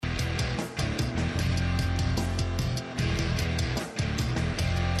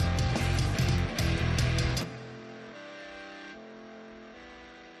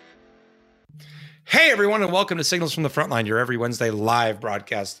Hey, everyone, and welcome to Signals from the Frontline, your every Wednesday live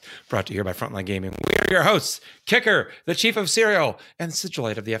broadcast brought to you here by Frontline Gaming. We are your hosts, Kicker, the Chief of Serial, and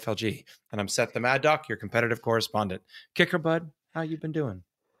Sigilite of the FLG. And I'm Seth the Mad Doc, your competitive correspondent. Kicker, bud, how you been doing?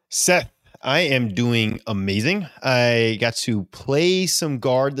 Seth, I am doing amazing. I got to play some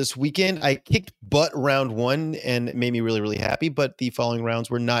guard this weekend. I kicked butt round one and it made me really, really happy, but the following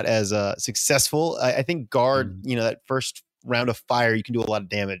rounds were not as successful. I think guard, that first round of fire, you can do a lot of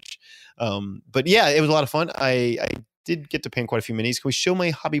damage. But yeah, it was a lot of fun. I did get to paint quite a few minis. Can we show my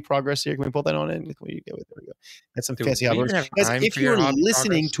hobby progress here? Can we pull that on in? There we go. That's some fancy hobby. If you're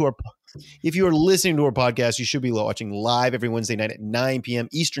listening to our podcast, you should be watching live every Wednesday night at 9 p.m.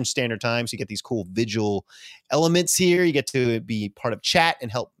 Eastern Standard Time. So you get these cool visual elements here. You get to be part of chat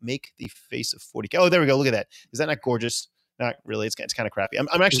and help make the face of 40K. Oh, there we go. Look at that. Is that not gorgeous? Not really. It's kind of crappy. I'm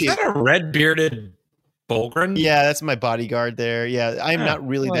actually. Is that a red bearded Bolgren? Yeah, that's my bodyguard there. Yeah, I'm not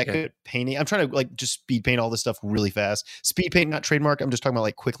really that good at painting. I'm trying to just speed paint all this stuff really fast. Speed paint, not trademark. I'm just talking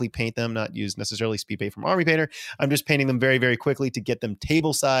about quickly paint them, not use necessarily speed paint from Army Painter. I'm just painting them very, very quickly to get them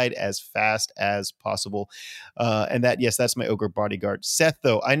table side as fast as possible. And that's my ogre bodyguard. Seth,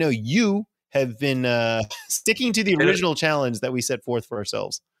 though, I know you have been sticking to the original challenge that we set forth for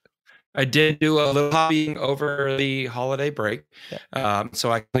ourselves. I did do a little hobbying over the holiday break. Yeah.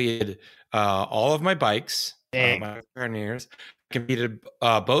 So I completed all of my bikes, my pioneers. Completed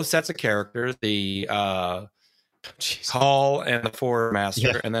both sets of characters, the Call and the Four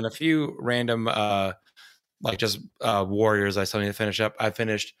Master, and then a few random warriors I still need to finish up. I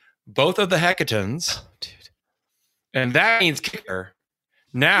finished both of the Hecatons, and that means Kicker.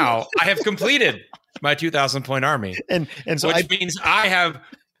 Now I have completed my 2,000 point army, and so which means I have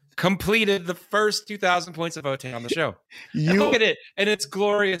completed the first 2,000 points of Votann on the show. Look at it, and it's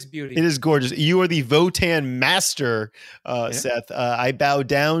glorious beauty. It is gorgeous. You are the Votann master, Seth. I bow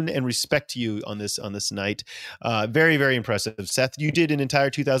down and respect you on this night. Very, very impressive, Seth. You did an entire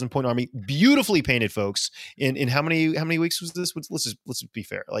 2,000 point army, beautifully painted, folks. In how many weeks was this? Let's just be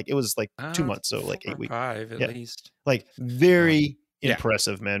fair. It was 2 months, so 8 weeks, 5 at least. Very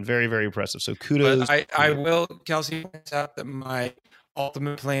impressive, man. Very, very impressive. So kudos. But I will, Kelsey, point out that my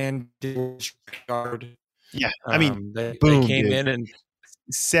ultimate plan did guard. Yeah, they boom, came in and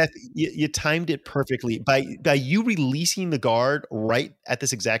Seth, you timed it perfectly by you releasing the guard right at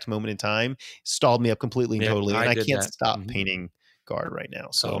this exact moment in time. Stalled me up completely and totally, and I can't stop painting guard right now.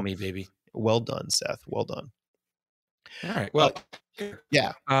 So me, baby. Well done, Seth. Well done. All right. Well,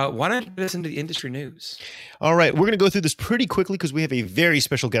 yeah. Why don't you listen to the industry news? All right. We're going to go through this pretty quickly because we have a very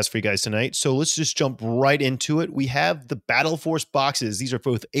special guest for you guys tonight. So let's just jump right into it. We have the Battle Force boxes. These are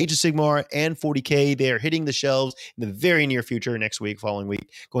both Age of Sigmar and 40K. They are hitting the shelves in the very near future, next week, following week,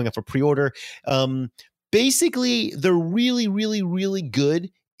 going up for pre-order. Basically, they're really, really, really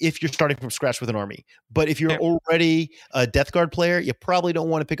good if you're starting from scratch with an army. But if you're already a Death Guard player, you probably don't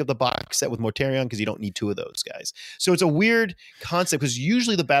want to pick up the box set with Mortarion because you don't need two of those guys. So it's a weird concept because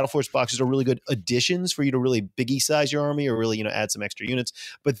usually the Battle Force boxes are really good additions for you to really biggie size your army or really, add some extra units.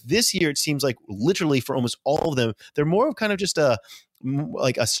 But this year, it seems like literally for almost all of them, they're more of kind of just a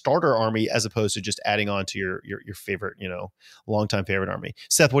starter army as opposed to just adding on to your favorite, longtime favorite army.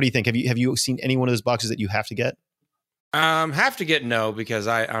 Seth, what do you think? Have you seen any one of those boxes that you have to get? Have to get no because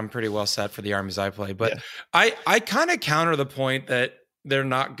I'm pretty well set for the armies I play. But I kind of counter the point that they're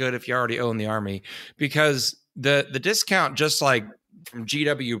not good if you already own the army because the discount, just like from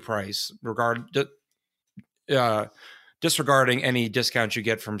GW price, disregarding any discounts you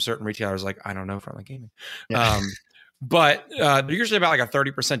get from certain retailers, like I don't know, Frontline Gaming. Yeah. But they're usually about a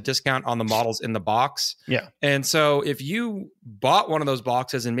 30% discount on the models in the box. Yeah. And so if you bought one of those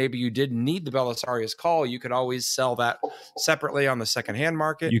boxes and maybe you didn't need the Belisarius Call, you could always sell that separately on the secondhand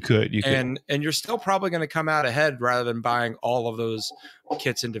market. You could. And you're still probably going to come out ahead rather than buying all of those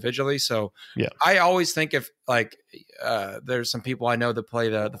kits individually. So I always think if there's some people I know that play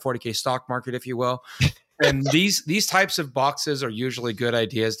the 40K stock market, if you will. And these types of boxes are usually good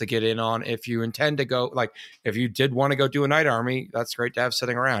ideas to get in on if you intend to go, if you did want to go do a night army, that's great to have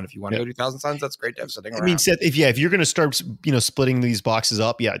sitting around. If you want to go do Thousand Suns, that's great to have sitting around. Seth, if you're going to start, splitting these boxes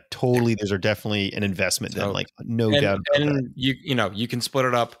up, totally. Those are definitely an investment. Then, no doubt. And you can split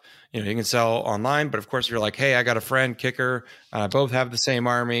it up. You can sell online, but of course, if you're like, hey, I got a friend, Kicker, both have the same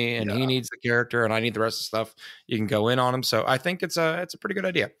army, and he needs the character, and I need the rest of the stuff. You can go in on them. So I think it's a pretty good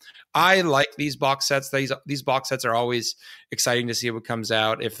idea. I like these box sets. These box sets are always exciting to see what comes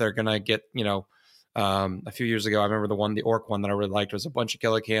out. If they're gonna get, a few years ago, I remember the Orc one that I really liked was a bunch of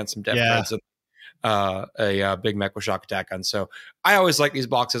Killer Cans, some Death Threads, and a big Mech with Shock Attack gun. So I always like these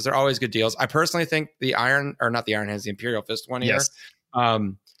boxes. They're always good deals. I personally think the Imperial Fist one here.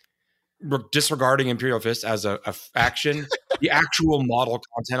 disregarding Imperial Fist as a faction, the actual model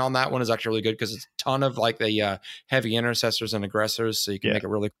content on that one is actually really good because it's a ton of like the heavy intercessors and aggressors, so you can make it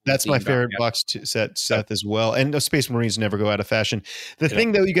really cool. That's my favorite box set, Seth, as well. And the Space Marines never go out of fashion. The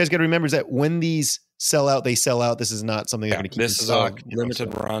thing, though, you guys got to remember is that when these sell out, they sell out. This is not something they're going to keep this in is stock, a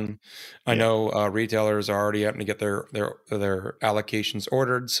limited run. I know retailers are already having to get their allocations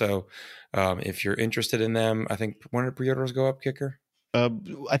ordered. So if you're interested in them, I think when did pre-orders go up, Kicker? I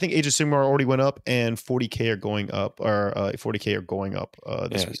think Age of Sigmar already went up, and 40K are going up, or 40K are going up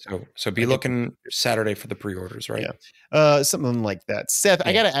this week. So be looking Saturday for the pre-orders, right? Yeah, something like that. Seth,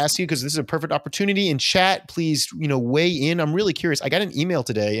 I got to ask you, because this is a perfect opportunity in chat. Please, weigh in. I'm really curious. I got an email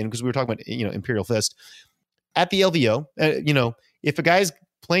today, and because we were talking about Imperial Fist at the LVO. If a guy's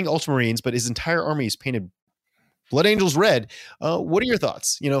playing Ultramarines, but his entire army is painted Blood Angels red. What are your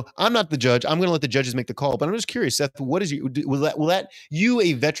thoughts? I'm not the judge. I'm going to let the judges make the call. But I'm just curious, Seth. What is will that you,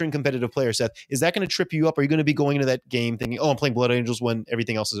 a veteran competitive player, Seth? Is that going to trip you up? Are you going to be going into that game thinking, "Oh, I'm playing Blood Angels" when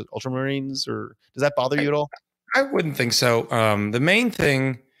everything else is Ultramarines? Or does that bother you at all? I wouldn't think so. The main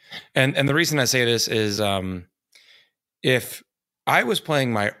thing, and the reason I say this is, if I was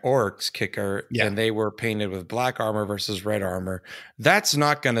playing my Orcs, Kicker, and they were painted with black armor versus red armor, that's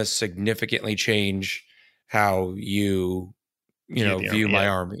not going to significantly change how you view my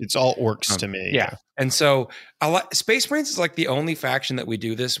army. It's all Orcs to me. Yeah. And so Space Marines is like the only faction that we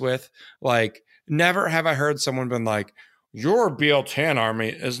do this with. Like, never have I heard someone been like, your BL10 army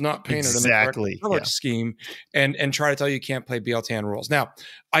is not painted in the correct color scheme, and try to tell you can't play BL10 rules. Now,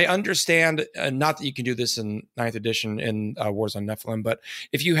 I understand, not that you can do this in 9th edition in Wars on Nephilim, but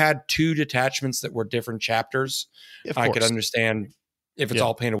if you had 2 detachments that were different chapters, I could understand. If it's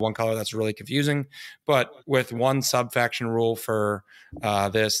all painted one color, that's really confusing. But with one sub-faction rule for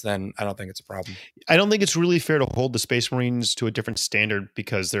this, then I don't think it's a problem. I don't think it's really fair to hold the Space Marines to a different standard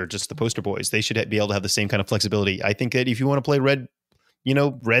because they're just the poster boys. They should be able to have the same kind of flexibility. I think that if you want to play red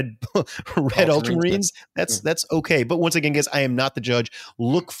Ultramarines, that's okay. But once again, guys, I am not the judge.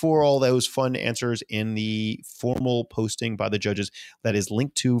 Look for all those fun answers in the formal posting by the judges that is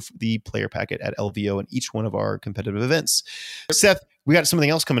linked to the player packet at LVO and each one of our competitive events. Seth, we got something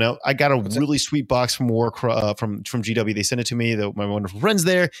else coming out. I got a really sweet box from Warcry from GW. They sent it to me. My wonderful friends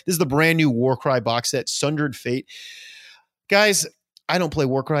there. This is the brand new Warcry box set, Sundered Fate. Guys, I don't play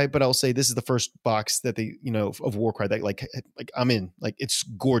Warcry, but I'll say this is the first box that they, of Warcry that like I'm in. Like, it's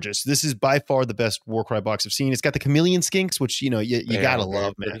gorgeous. This is by far the best Warcry box I've seen. It's got the chameleon skinks, which you gotta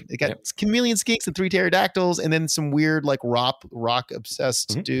love, man. It got chameleon skinks and 3 pterodactyls, and then some weird like rock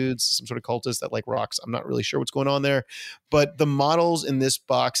obsessed dudes, some sort of cultists that like rocks. I'm not really sure what's going on there, but the models in this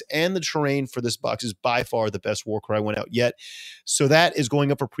box and the terrain for this box is by far the best Warcry went out yet. So that is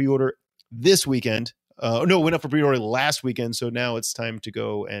going up for pre-order this weekend. It went up for pre-order last weekend, so now it's time to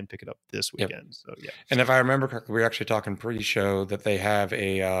go and pick it up this weekend. So and if I remember correctly, we were actually talking pre-show that they have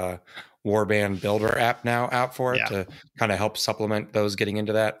a Warband Builder app now out for it to kind of help supplement those getting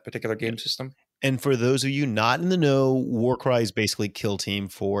into that particular game system. And for those of you not in the know, Warcry is basically kill team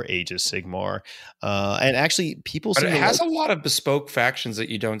for Age of Sigmar. And actually, people seem to has a lot of bespoke factions that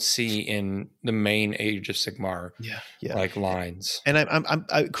you don't see in the main Age of Sigmar like lines. And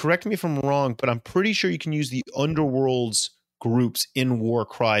I correct me if I'm wrong, but I'm pretty sure you can use the Underworlds groups in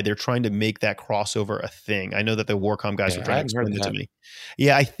Warcry. They're trying to make that crossover a thing. I know that the Warcom guys are trying to explain it to me.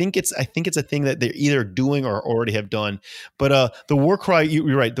 Yeah, I think it's a thing that they're either doing or already have done. But the Warcry,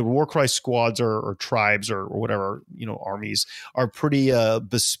 you're right. The Warcry squads or tribes or whatever, armies are pretty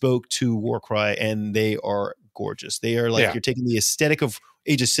bespoke to Warcry, and they are gorgeous. They are like you're taking the aesthetic of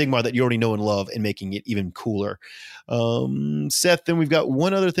Age of Sigmar that you already know and love and making it even cooler. Seth, then we've got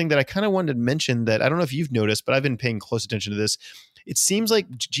one other thing that I kind of wanted to mention that I don't know if you've noticed, but I've been paying close attention to this. It seems like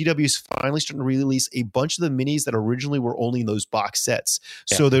GW is finally starting to release a bunch of the minis that originally were only in those box sets.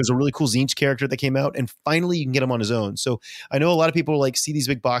 So there's a really cool Tzeentch character that came out, and finally you can get him on his own. So I know a lot of people like see these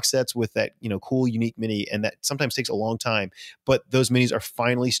big box sets with that, cool, unique mini, and that sometimes takes a long time. But those minis are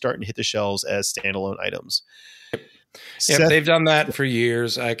finally starting to hit the shelves as standalone items. Yeah, they've done that for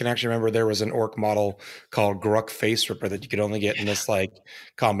years. I can actually remember there was an orc model called Gruk Face Ripper that you could only get in this like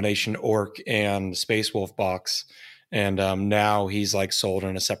combination orc and Space Wolf box. And now he's like sold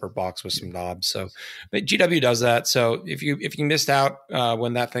in a separate box with some knobs. So but GW does that. So if you missed out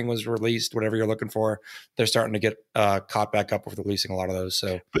when that thing was released, whatever you're looking for, they're starting to get caught back up with releasing a lot of those.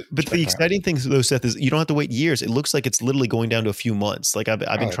 So, but the exciting thing though, Seth, is you don't have to wait years. It looks like it's literally going down to a few months. Like I've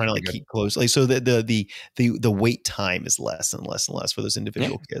been trying to like keep close. Like so the wait time is less and less and less for those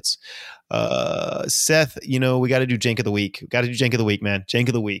individual kits. Seth, we got to do Jank of the Week. Got to do Jank of the Week, man. Jank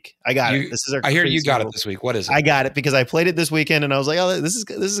of the Week. I got it. This is our. I hear you got it this week. What is it? I got it because I played it this weekend and I was like, oh, this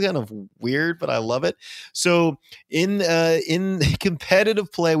is kind of weird, but I love it. So in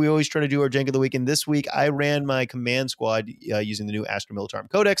competitive play, we always try to do our jank of the week. And this week, I ran my command squad using the new Astra Militarum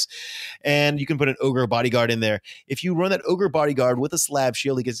Codex, and you can put an Ogre Bodyguard in there. If you run that Ogre Bodyguard with a slab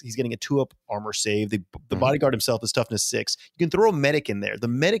shield, he's getting a 2-up armor save. The Bodyguard himself is toughness 6. You can throw a medic in there. The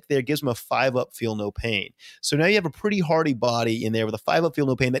medic there gives him a 5-up feel no pain. So now you have a pretty hardy body in there with a 5-up feel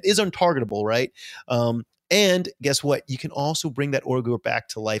no pain that is untargetable, right? And guess what? You can also bring that Ogre back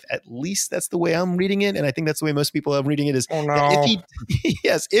to life. At least that's the way I'm reading it. And I think that's the way most people are reading it is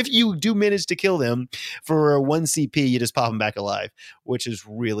if you do manage to kill them for 1 CP, you just pop them back alive, which is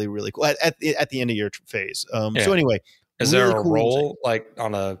really, really cool at the end of your phase. So anyway. Is there a roll like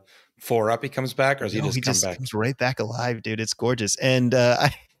on a 4-up he comes back, or is he just back? Comes right back alive, dude. It's gorgeous. And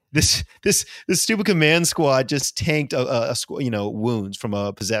this stupid command squad just tanked a wounds from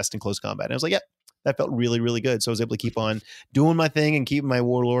a possessed in close combat. And I was like, yeah, that felt really, really good. So I was able to keep on doing my thing and keeping my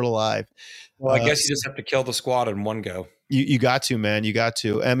warlord alive. Well, I guess you just have to kill the squad in one go. You got to, man. You got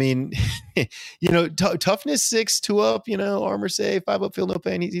to. I mean, toughness 6, 2-up, armor save, 5-up feel no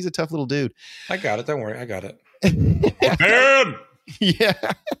pain. He's a tough little dude. I got it. Don't worry. I got it. Man! Yeah.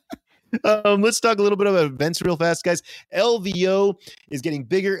 Let's talk a little bit about events real fast, guys. LVO is getting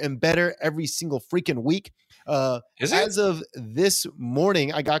bigger and better every single freaking week. As of this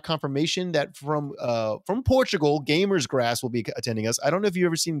morning, I got confirmation that from Portugal, Gamers Grass will be attending us. I don't know if you've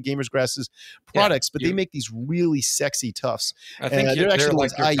ever seen Gamers Grass's products, but they make these really sexy tufts. I think they're actually the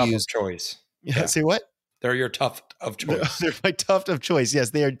ones I use. Choice. Yeah. Say what? They're your tuft of choice. They're my tuft of choice.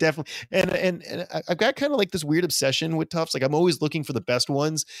 Yes, they are definitely. And I've got kind of like this weird obsession with tufts. Like I'm always looking for the best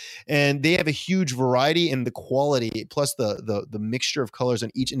ones, and they have a huge variety, and the quality plus the mixture of colors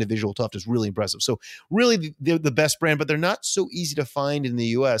on each individual tuft is really impressive. So really, they're the best brand, but they're not so easy to find in the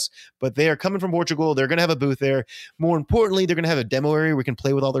U.S. But they are coming from Portugal. They're going to have a booth there. More importantly, they're going to have a demo area where we can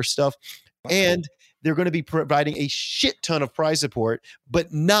play with all their stuff, and they're going to be providing a shit ton of prize support,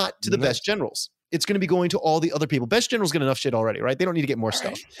 but not to the best generals. It's going to be going to all the other people. Best General's got enough shit already, right? They don't need to get more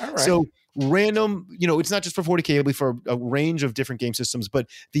stuff. All right. So random, it's not just for 40K, it'll be for a range of different game systems, but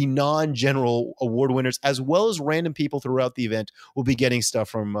the non-general award winners, as well as random people throughout the event, will be getting stuff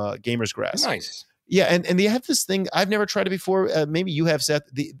from Gamers Grass. Nice. Yeah, and they have this thing. I've never tried it before. Maybe you have, Seth.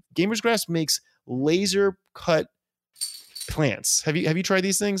 The Gamers Grass makes laser cut plants. Have you tried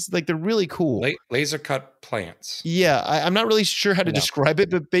these things? Like they're really cool. Laser cut plants. Yeah, I'm not really sure how to describe it,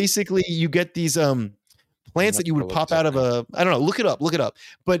 but basically you get these plants that you would pop out of I don't know, look it up.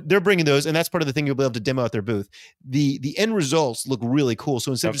 But they're bringing those, and that's part of the thing you'll be able to demo at their booth. The end results look really cool.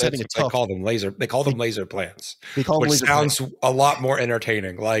 So instead of just having they call them laser plants. They call them laser sounds plants. A lot more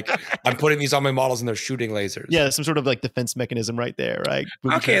entertaining. Like I'm putting these on my models and they're shooting lasers. Yeah, some sort of like defense mechanism right there, right?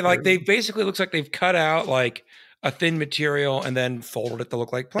 Okay, like they basically looks like they've cut out like a thin material and then folded it to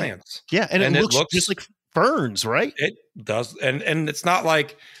look like plants. Yeah, and it looks just like ferns, right? It does, and it's not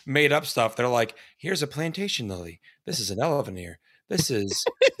like made up stuff. They're like, here's a plantation lily. This is an elevanir. This is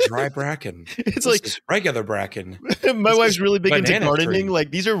dry bracken. It's like regular bracken. My wife's really big into gardening.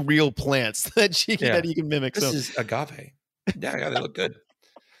 Like these are real plants that you can mimic. This is agave. Yeah, they look good.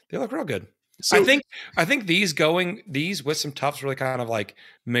 They look real good. So, I think these with some tufts really kind of like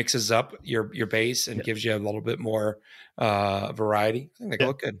mixes up your base and gives you a little bit more variety. I think they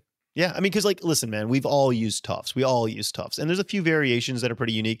look good. Yeah, I mean, because like, listen, man, we've all used tufts. We all use tufts, and there's a few variations that are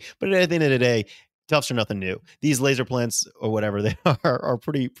pretty unique. But at the end of the day, tufts are nothing new. These laser plants or whatever they are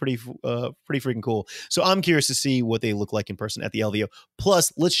pretty freaking cool. So I'm curious to see what they look like in person at the LVO.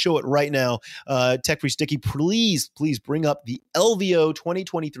 Plus, let's show it right now. Tech Free Sticky, please bring up the LVO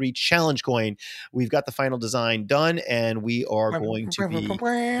 2023 challenge coin. We've got the final design done, and we are going to be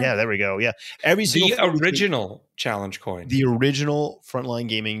there we go. Yeah, the original challenge coin, the original Frontline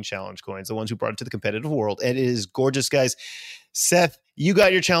Gaming challenge coins, the ones who brought it to the competitive world. And it is gorgeous, guys. Seth, you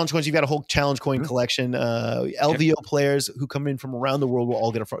got your challenge coins. You've got a whole challenge coin collection. LVO players who come in from around the world will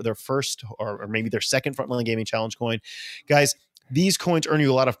all get their first or maybe their second Frontline Gaming challenge coin. Guys, these coins earn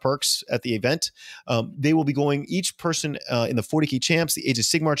you a lot of perks at the event. They will be going, each person in the 40K champs, the Age of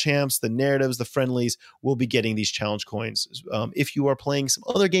Sigmar champs, the narratives, the friendlies will be getting these challenge coins. If you are playing some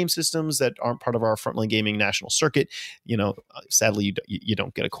other game systems that aren't part of our Frontline Gaming national circuit, sadly you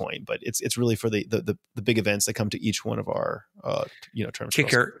don't get a coin, but it's really for the big events that come to each one of our terms.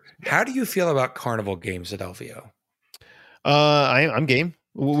 Kicker, how do you feel about carnival games at LVO? I'm game.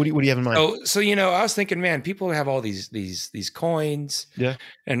 What do you have in mind? So I was thinking, man, people have all these coins, yeah,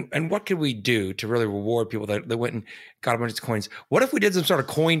 and what could we do to really reward people that went and got a bunch of coins. What if we did some sort of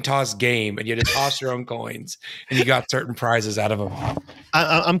coin toss game and you had to toss your own coins and you got certain prizes out of them?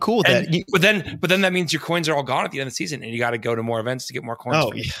 I'm cool with that. But then that means your coins are all gone at the end of the season and you got to go to more events to get more coins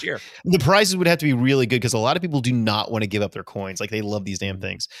for next year. The prizes would have to be really good because a lot of people do not want to give up their coins. Like they love these damn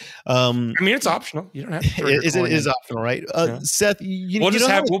things. I mean, it's optional. You don't have to. It is optional, right? Seth,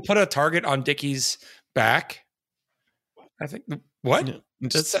 we'll put a target on Dickie's back. I think what? Yeah.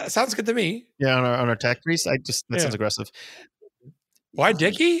 That sounds good to me. Yeah, on our tech priest. That sounds aggressive. Why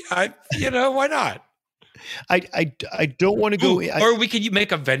Dickie? Why not? I don't want to go. Or we could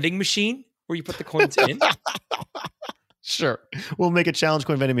make a vending machine where you put the coins in. Sure. We'll make a challenge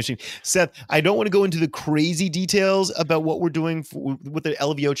coin vending machine. Seth, I don't want to go into the crazy details about what we're doing what the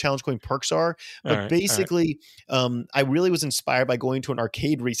LVO challenge coin perks are, but basically, I really was inspired by going to an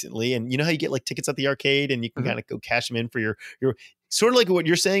arcade recently, and you know how you get like tickets at the arcade and you can kind of go cash them in for your sort of like what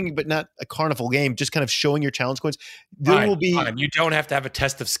you're saying, but not a carnival game, just kind of showing your challenge coins. Will be fine. You don't have to have a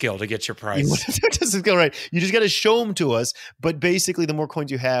test of skill to get your prize. Test of skill, right? You just got to show them to us. But basically, the more coins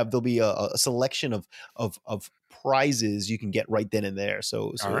you have, there'll be a selection of prizes you can get right then and there.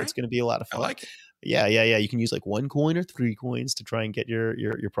 So it's going to be a lot of fun. I like it. Yeah. You can use like 1 coin or 3 coins to try and get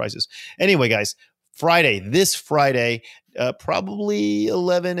your prizes. Anyway, guys, this Friday, probably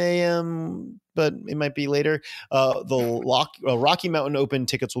 11 a.m., but it might be later. The Rocky Mountain Open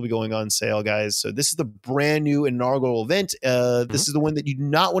tickets will be going on sale, guys. So this is the brand new inaugural event. This is the one that you do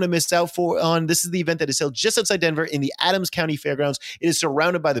not want to miss out on. This is the event that is held just outside Denver in the Adams County Fairgrounds. It is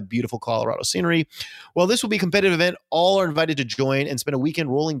surrounded by the beautiful Colorado scenery. While this will be a competitive event, all are invited to join and spend a weekend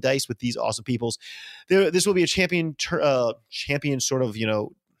rolling dice with these awesome peoples. This will be a champion sort of,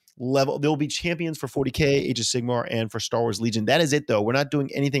 level. There will be champions for 40K, Age of Sigmar, and for Star Wars Legion. That is it, though. We're not doing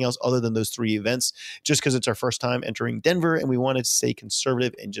anything else other than those 3 events, just because it's our first time entering Denver, and we wanted to stay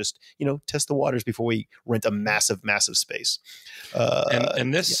conservative and just, test the waters before we rent a massive, massive space.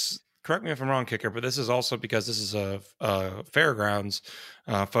 And this, correct me if I'm wrong, Kicker, but this is also because this is a fairgrounds.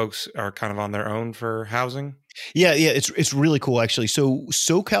 Folks are kind of on their own for housing. Yeah, it's really cool actually. So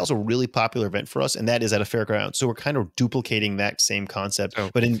SoCal's a really popular event for us, and that is at a fairground. So we're kind of duplicating that same concept,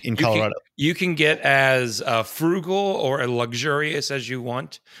 but in Colorado. You can get as frugal or luxurious as you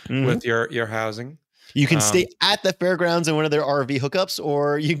want with your housing. You can stay at the fairgrounds in one of their RV hookups,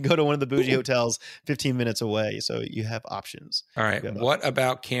 or you can go to one of the bougie hotels 15 minutes away. So you have options. All right. What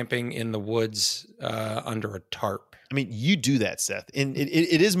about camping in the woods under a tarp? I mean, you do that, Seth. And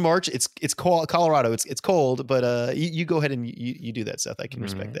it is March. It's Colorado. It's cold, but you go ahead and you do that, Seth. I can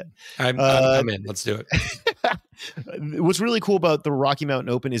respect that. I'm in. Let's do it. What's really cool about the Rocky Mountain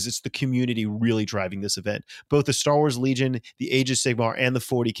Open is it's the community really driving this event. Both the Star Wars Legion, the Age of Sigmar, and the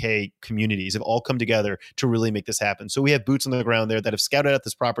 40K communities have all come together to really make this happen. So we have boots on the ground there that have scouted out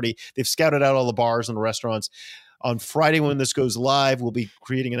this property. They've scouted out all the bars and the restaurants. On Friday, when this goes live, we'll be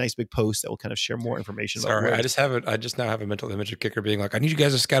creating a nice big post that will kind of share more information. Sorry, I just now have a mental image of Kicker being like, I need you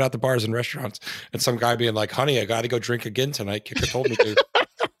guys to scout out the bars and restaurants. And some guy being like, honey, I got to go drink again tonight. Kicker told me to.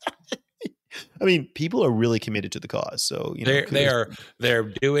 I mean, people are really committed to the cause. So, they're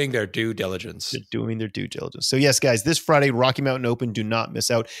doing their due diligence. They're doing their due diligence. So yes, guys, this Friday, Rocky Mountain Open, do not miss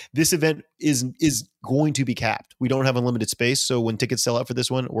out. This event is going to be capped. We don't have unlimited space. So when tickets sell out for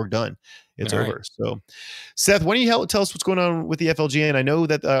this one, we're done. It's over. Right. So Seth, why don't you tell us what's going on with the FLGA? And I know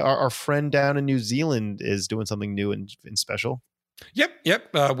that our friend down in New Zealand is doing something new and special.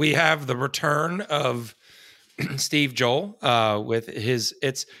 Yep. We have the return of Steve Joel with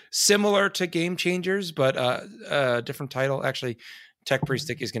it's similar to Game Changers, but a different title. Actually, Tech Priest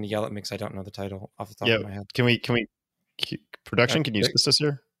Stick is going to yell at me because I don't know the title off the top of my head. Can we production? Can you assist us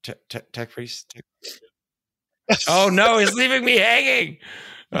here? Tech Priest. Oh no, he's leaving me hanging.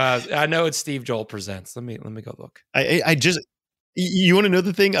 I know it's Steve Joel Presents. Let me go look. I just you want to know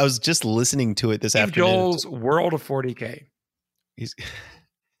the thing? I was just listening to it this afternoon. Steve Joel's World of 40K.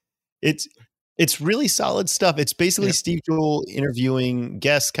 It's really solid stuff. It's basically Steve Joel interviewing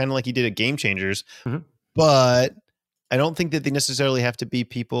guests, kind of like he did at Game Changers, but I don't think that they necessarily have to be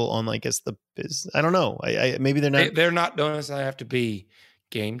people on, I guess, the business. I don't know. Maybe they're not. They're not. Don't necessarily have to be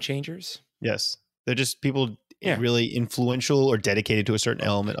Game Changers. Yes, they're just people really influential or dedicated to a certain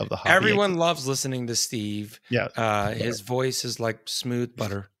element of the hobby. Everyone loves listening to Steve. Yeah, his voice is like smooth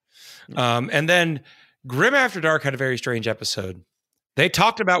butter. And then Grim After Dark had a very strange episode. They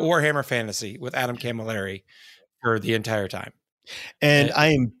talked about Warhammer Fantasy with Adam Camilleri for the entire time. And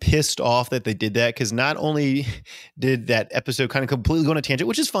I am pissed off that they did that, because not only did that episode kind of completely go on a tangent,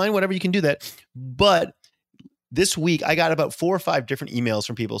 which is fine, whatever, you can do that, but this week I got about 4 or 5 different emails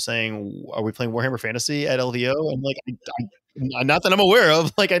from people saying, are we playing Warhammer Fantasy at LVO? And like, Not that I'm aware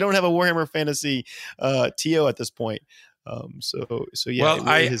of. Like, I don't have a Warhammer Fantasy TO at this point. So yeah. Well,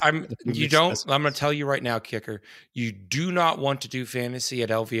 I'm I'm going to tell you right now, Kicker, you do not want to do fantasy at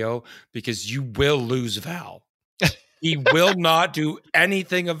LVO because you will lose Val. He will not do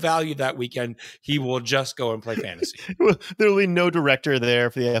anything of value that weekend. He will just go and play fantasy. There will be no director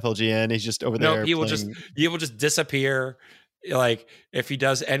there for the FLGN. He's just over there. He will just disappear. Like, if he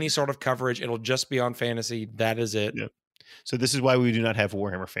does any sort of coverage, it'll just be on fantasy. That is it. Yeah. So this is why we do not have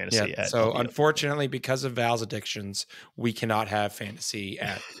Warhammer Fantasy. Yeah. So LVO. Unfortunately, because of Val's addictions, we cannot have fantasy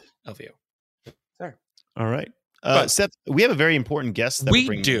at LVO. Sorry. All right. Seth, we have a very important guest that we're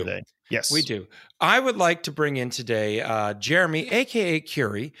bringing in today. Yes, we do. I would like to bring in today Jeremy, a.k.a.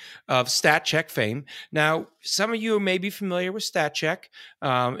 Curie, of StatCheck fame. Now, some of you may be familiar with StatCheck,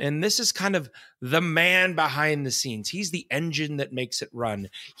 and this is kind of the man behind the scenes. He's the engine that makes it run.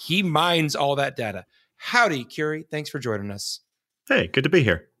 He mines all that data. Howdy, Curie. Thanks for joining us. Hey, good to be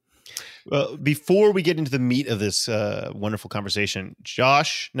here. Well, before we get into the meat of this wonderful conversation,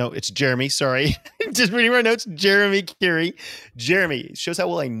 it's Jeremy. Sorry. Just reading my notes. Jeremy Curie. Jeremy, shows how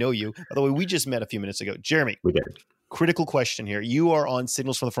well I know you. By the way, we just met a few minutes ago. Jeremy. We did. Critical question here. You are on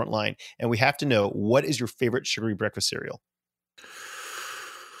Signals from the Front Line, and we have to know, what is your favorite sugary breakfast cereal?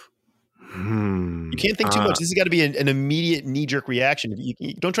 You can't think too much. This has got to be an immediate knee-jerk reaction.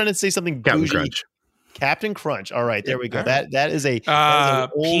 You don't try to say something Captain bougie. Crunch. Captain Crunch. All right, there we go. Right. That is a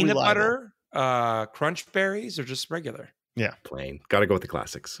peanut butter, Crunch berries, or just regular? Yeah, plain. Got to go with the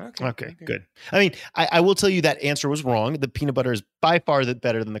classics. Okay, good. I mean, I will tell you that answer was wrong. The peanut butter is by far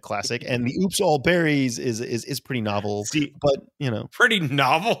better than the classic, and the Oops All Berries is pretty novel. But pretty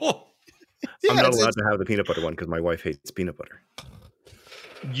novel. I'm not allowed to have the peanut butter one because my wife hates peanut butter.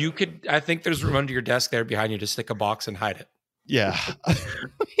 You could. I think there's room under your desk there behind you to stick a box and hide it. Yeah.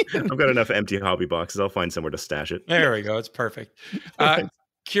 I've got enough empty hobby boxes. I'll find somewhere to stash it. There we go. It's perfect.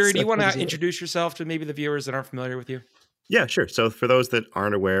 Curie, do you want to introduce yourself to maybe the viewers that aren't familiar with you? Yeah, sure. So for those that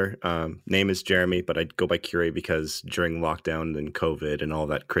aren't aware, name is Jeremy, but I go by Curie because during lockdown and COVID and all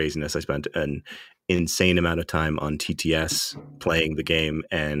that craziness, I spent an insane amount of time on TTS playing the game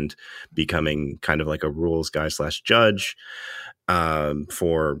and becoming kind of like a rules guy / judge.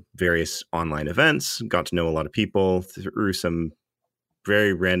 For various online events, got to know a lot of people through some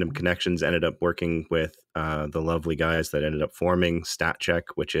very random connections, ended up working with the lovely guys that ended up forming StatCheck,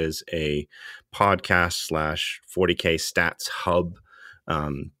 which is a podcast / 40K stats hub.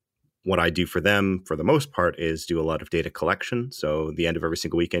 What I do for them, for the most part, is do a lot of data collection. So at the end of every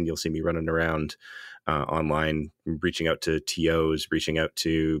single weekend, you'll see me running around online, reaching out to TOs, reaching out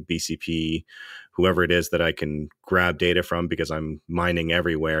to BCP, whoever it is that I can grab data from, because I'm mining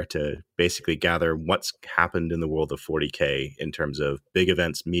everywhere to basically gather what's happened in the world of 40K in terms of big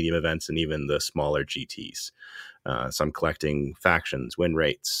events, medium events, and even the smaller GTs. So I'm collecting factions, win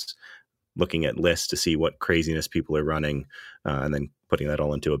rates, looking at lists to see what craziness people are running, and then putting that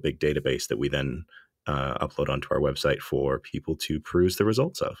all into a big database that we then upload onto our website for people to peruse the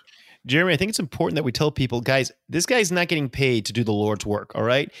results of. Jeremy, I think it's important that we tell people, guys, this guy's not getting paid to do the Lord's work, all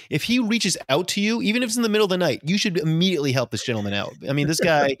right? If he reaches out to you, even if it's in the middle of the night, you should immediately help this gentleman out. I mean, this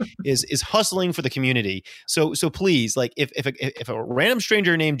guy is hustling for the community. So please, like, if a random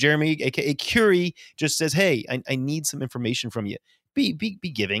stranger named Jeremy, aka Curie, just says, hey, I need some information from you, be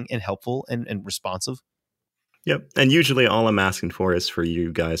giving and helpful and responsive. Yep. And usually all I'm asking for is for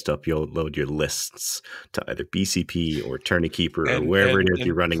you guys to upload your lists to either BCP or Tourney Keeper or wherever it is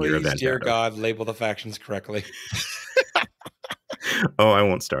you're running your event. Dear God, label the factions correctly. Oh, I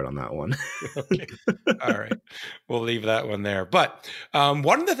won't start on that one. Okay. All right. We'll leave that one there. But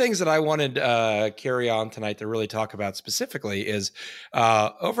one of the things that I wanted to carry on tonight to really talk about specifically is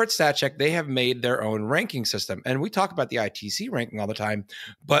over at StatCheck, they have made their own ranking system. And we talk about the ITC ranking all the time,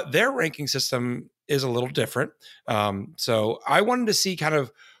 but their ranking system is a little different. So I wanted to see kind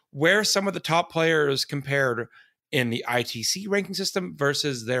of where some of the top players compared in the ITC ranking system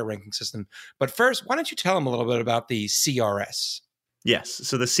versus their ranking system. But first, why don't you tell them a little bit about the CRS? Yes.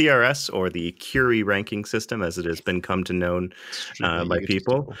 So the CRS, or the Curie ranking system, as it has been come to known by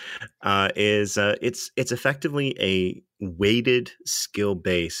people, is it's effectively a weighted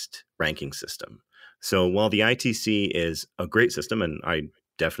skill-based ranking system. So while the ITC is a great system, and I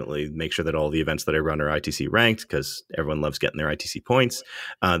definitely make sure that all the events that I run are ITC ranked because everyone loves getting their ITC points,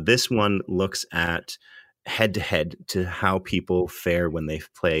 this one looks at head-to-head to how people fare when they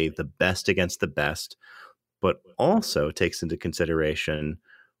play the best against the best, but also takes into consideration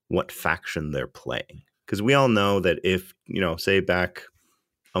what faction they're playing. Because we all know that if, say back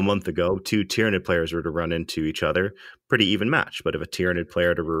a month ago, 2 Tyranid players were to run into each other, pretty even match. But if a Tyranid player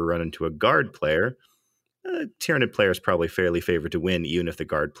were to run into a Guard player, Tyranid player is probably fairly favored to win, even if the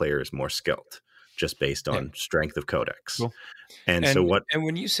guard player is more skilled, just based on strength of codex. Cool. And so what? And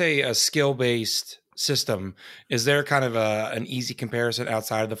when you say a skill-based system, is there kind of an easy comparison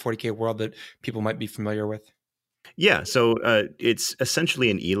outside of the 40K world that people might be familiar with? Yeah, so it's essentially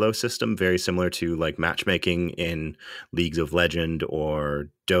an elo system, very similar to like matchmaking in Leagues of Legend or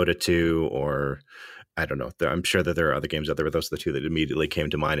Dota 2, or I don't know. I'm sure that there are other games out there, but those are the two that immediately came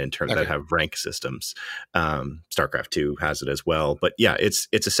to mind in terms that have rank systems. StarCraft 2 has it as well. But yeah, it's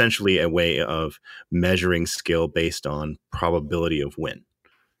essentially a way of measuring skill based on probability of win.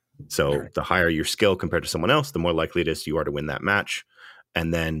 So the higher your skill compared to someone else, the more likely it is you are to win that match.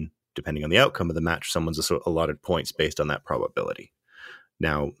 And then depending on the outcome of the match, someone's allotted points based on that probability.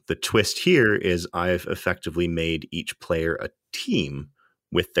 Now, the twist here is I've effectively made each player a team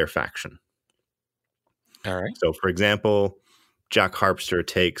with their faction. All right. So, for example, Jack Harpster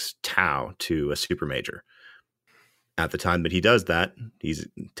takes Tau to a super major. At the time that he does that,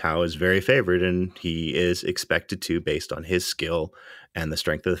 Tau is very favored, and he is expected to, based on his skill and the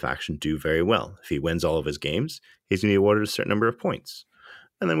strength of the faction, do very well. If he wins all of his games, he's going to be awarded a certain number of points.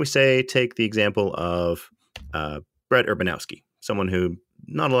 And then we take the example of Brett Urbanowski, someone who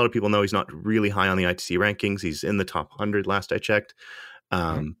not a lot of people know. He's not really high on the ITC rankings. He's in the top 100 last I checked.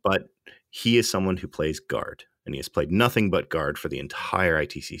 But he is someone who plays guard, and he has played nothing but guard for the entire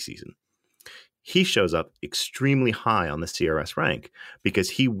ITC season. He shows up extremely high on the CRS rank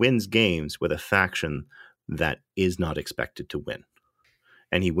because he wins games with a faction that is not expected to win.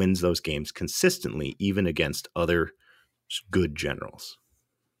 And he wins those games consistently, even against other good generals.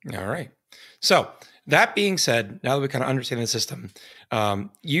 All right. So that being said, now that we kind of understand the system,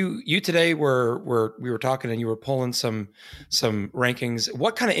 you today we were talking and you were pulling some rankings.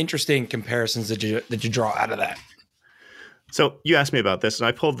 What kind of interesting comparisons did you draw out of that? So you asked me about this, and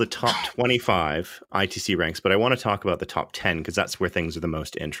I pulled the top 25 ITC ranks, but I want to talk about the top 10 because that's where things are the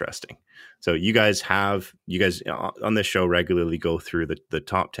most interesting. So you guys on this show regularly go through the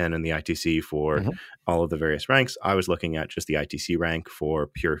top 10 in the ITC for all of the various ranks. I was looking at just the ITC rank for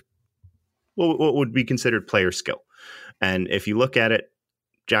pure, what would be considered player skill. And if you look at it,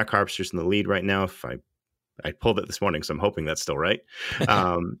 Jack Harpster's in the lead right now. If I pulled it this morning, so I'm hoping that's still right.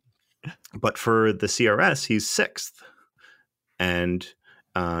 But for the CRS, he's 6th. And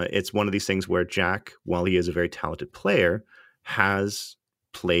it's one of these things where Jack, while he is a very talented player, has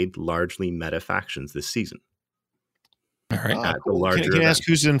played largely meta factions this season. All right. Can I ask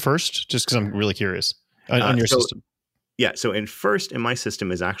who's in first? Just because I'm really curious on your system. Yeah. So in first in my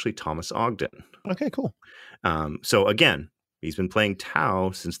system is actually Thomas Ogden. Okay, cool. So again, he's been playing Tau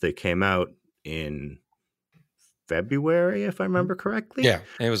since they came out in February, if I remember correctly. Yeah,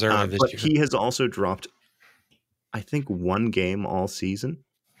 it was early this but year. He has also dropped, I think, 1 game all season.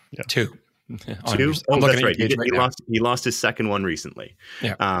 Yeah. 2. 2? Oh, that's right. He lost his second one recently.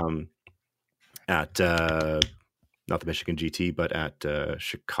 Yeah. At not the Michigan GT, but at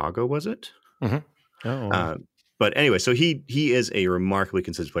Chicago, was it? But anyway, so he is a remarkably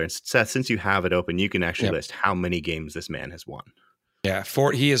consistent player. Seth, since you have it open, you can actually list how many games this man has won. Yeah,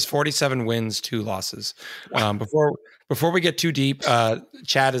 he has 47 wins, 2 losses. Before we get too deep,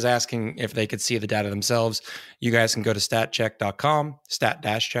 Chad is asking if they could see the data themselves. You guys can go to statcheck.com,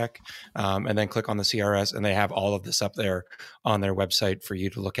 stat-check, and then click on the CRS, and they have all of this up there on their website for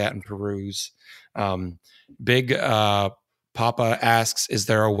you to look at and peruse. Big Papa asks, is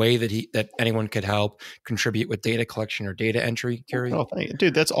there a way that anyone could help contribute with data collection or data entry, Curie? Oh,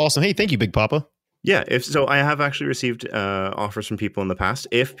 dude, that's awesome. Hey, thank you, Big Papa. Yeah, I have actually received offers from people in the past.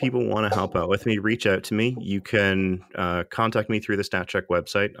 If people want to help out with me, reach out to me. You can contact me through the StatCheck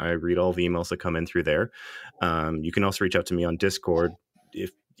website. I read all the emails that come in through there. You can also reach out to me on Discord.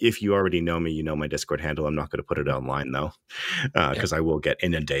 If you already know me, you know my Discord handle. I'm not going to put it online, though, because I will get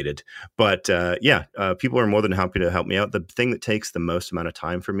inundated. But people are more than happy to help me out. The thing that takes the most amount of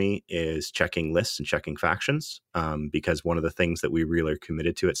time for me is checking lists and checking factions, because one of the things that we really are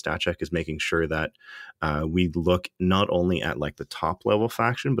committed to at StatCheck is making sure that we look not only at like the top level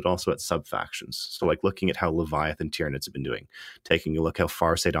faction, but also at sub factions. So like looking at how Leviathan Tyranids have been doing, taking a look how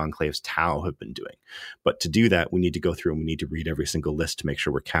Farsight Enclave's Tau have been doing. But to do that, we need to go through and we need to read every single list to make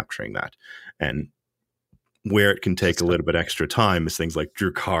sure we're capturing that. And where it can take a little bit extra time is things like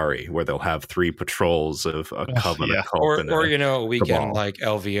Drukhari, where they'll have 3 patrols of a Covenant cult. Or a weekend like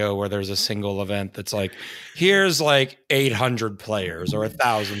LVO where there's a single event that's like, here's like 800 players or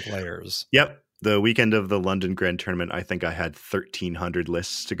 1,000 players. Yep. The weekend of the London Grand Tournament, I think I had 1,300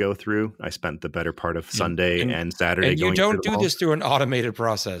 lists to go through. I spent the better part of Sunday and Saturday. And you don't do this through an automated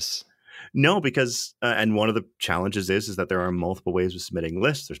process. No, because and one of the challenges is that there are multiple ways of submitting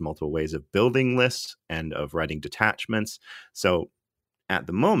lists. There's multiple ways of building lists and of writing detachments. So at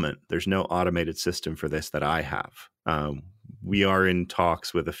the moment, there's no automated system for this that I have. We are in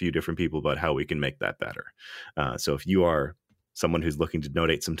talks with a few different people about how we can make that better. So if you are someone who's looking to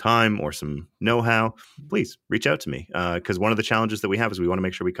donate some time or some know-how, please reach out to me. Because one of the challenges that we have is we want to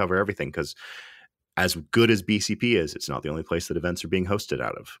make sure we cover everything, because as good as BCP is, it's not the only place that events are being hosted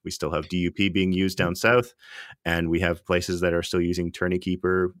out of. We still have DUP being used down south, and we have places that are still using Tourney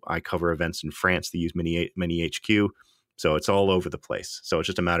Keeper. I cover events in France that use Mini HQ. So it's all over the place. So it's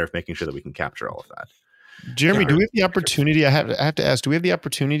just a matter of making sure that we can capture all of that. Jeremy, do we have the opportunity? I have to ask, do we have the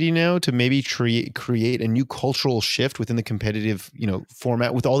opportunity now to maybe create a new cultural shift within the competitive,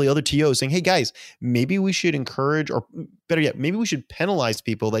 format with all the other TOs saying, hey guys, maybe we should encourage, or better yet, maybe we should penalize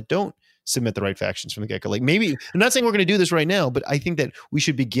people that don't submit the right factions from the get-go. Like, maybe, I'm not saying we're going to do this right now, but I think that we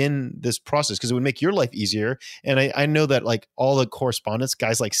should begin this process because it would make your life easier. And I know that like all the correspondents,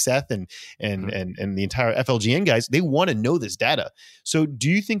 guys like Seth and the entire FLGN guys, they want to know this data. So do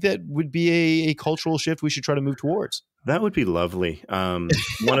you think that would be a cultural shift we should try to move towards? That would be lovely. One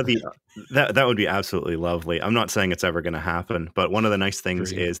of the that would be absolutely lovely. I'm not saying it's ever going to happen, but one of the nice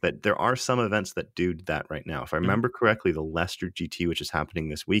things is that there are some events that do that right now. If I remember correctly, the Leicester GT, which is happening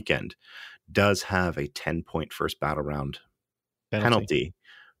this weekend, does have a 10-point first battle round penalty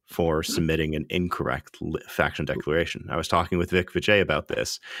for submitting an incorrect faction declaration. I was talking with Vic Vijay about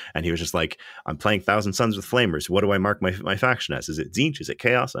this, and he was just like, I'm playing Thousand Suns with Flamers. What do I mark my faction as? Is it Tzeentch? Is it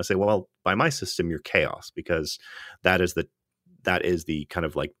Chaos? And I say, well, by my system, you're Chaos, because that is the kind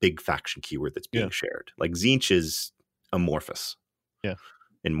of like big faction keyword that's being shared. Like Tzeentch is amorphous. Yeah.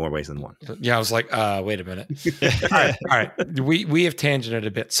 In more ways than one. Yeah, I was like, wait a minute. All right. We have tangented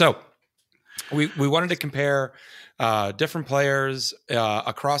a bit. So we wanted to compare different players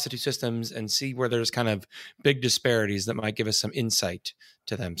across the two systems and see where there's kind of big disparities that might give us some insight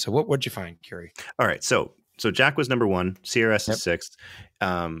to them. So what'd you find, Curie? All right. So Jack was number 1, CRS is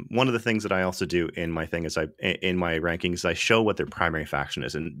 6th. One of the things that I also do in my thing is in my rankings, I show what their primary faction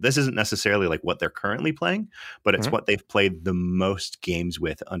is. And this isn't necessarily like what they're currently playing, but it's what they've played the most games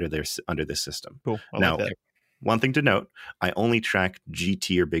with under this system. Cool. Now, like one thing to note, I only track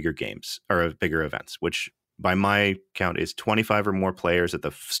GT or bigger games or bigger events, which by my count is 25 or more players at the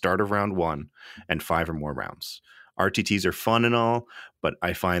start of round 1 and 5 or more rounds. RTTs are fun and all, but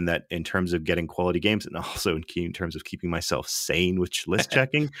I find that in terms of getting quality games and also in terms of keeping myself sane with list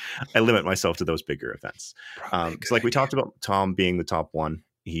checking, I limit myself to those bigger events. So like we talked about Tom being the top one,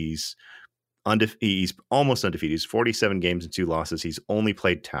 he's almost undefeated. He's 47 games and 2 losses. He's only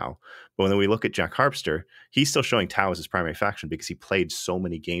played Tau. But when we look at Jack Harpster, he's still showing Tau as his primary faction because he played so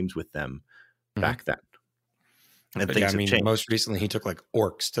many games with them back then. And things have changed. Most recently he took like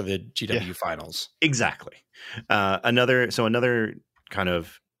Orcs to the GW finals. Exactly. Another kind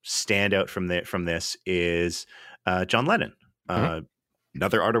of standout from this is John Lennon.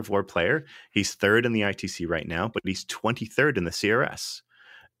 Another Art of War player. He's 3rd in the ITC right now, but he's 23rd in the CRS.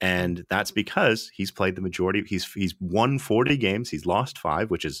 And that's because he's played the majority. He's won 40 games. He's lost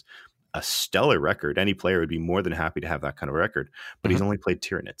 5, which is a stellar record. Any player would be more than happy to have that kind of record. But he's only played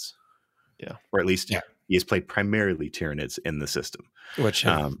Tyranids. Yeah. Or at least he has played primarily Tyranids in the system. Which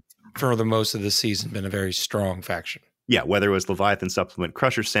for the most of the season been a very strong faction. Yeah, whether it was Leviathan Supplement,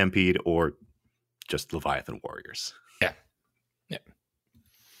 Crusher Stampede, or just Leviathan Warriors. Yeah. Yeah.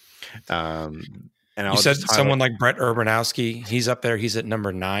 And you said someone like Brett Urbanowski, he's up there. He's at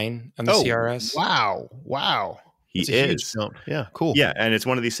number 9 on the CRS. Wow. He is. Yeah, cool. Yeah, and it's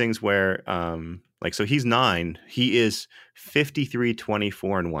one of these things where, so he's 9. He is 53,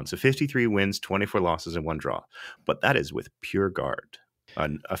 24, and 1. So 53 wins, 24 losses, and 1 draw. But that is with Pure Guard,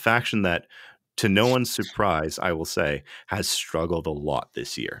 a faction that, to no one's surprise, I will say, has struggled a lot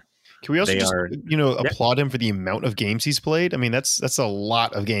this year. Can we also applaud him for the amount of games he's played? I mean, that's a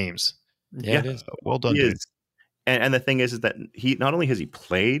lot of games. Yeah, it is. Well done, dude. And the thing is that he not only has he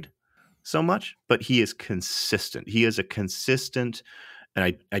played so much, but he is consistent. He is a consistent,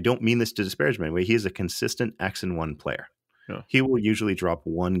 and I don't mean this to disparage him anyway, he is a consistent X and 1 player. Yeah. He will usually drop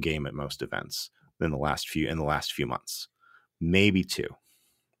 1 game at most events in the last few months, maybe 2.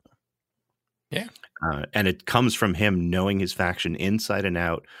 Yeah. And it comes from him knowing his faction inside and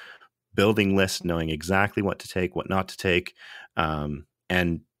out, building lists, knowing exactly what to take, what not to take,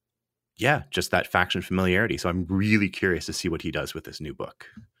 and yeah, just that faction familiarity. So I'm really curious to see what he does with this new book.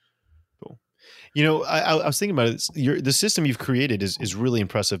 Cool. I was thinking about it. The system you've created is really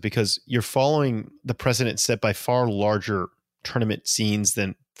impressive because you're following the precedent set by far larger tournament scenes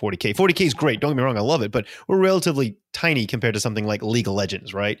than 40K. 40K is great. Don't get me wrong, I love it, but we're relatively tiny compared to something like League of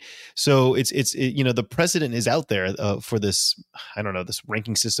Legends, right? So it's the precedent is out there for this. I don't know, this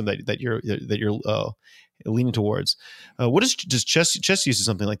ranking system that you're leaning towards. What does chess uses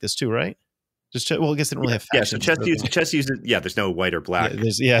something like this too, right? Well, I guess they don't really have factions. So chess uses there's no white or black.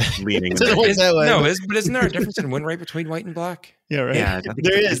 Leaning. But isn't there a difference in win rate between white and black? Yeah, right. Yeah,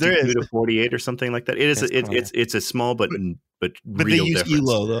 there is to 48 or something like that. It is. It's a small but they real use difference.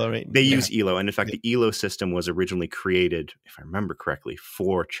 ELO though, right? They use ELO, and in fact, the ELO system was originally created, if I remember correctly,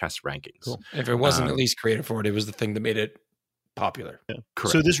 for chess rankings. Cool. If it wasn't at least created for it was the thing that made it popular. Yeah.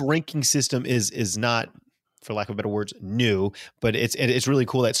 Correct. So this ranking system is not, for lack of better words, new, but it's really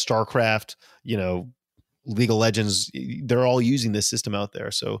cool that StarCraft, League of Legends, they're all using this system out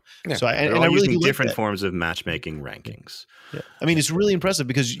there. So I really do different like forms of matchmaking rankings. Yeah. I mean, it's really impressive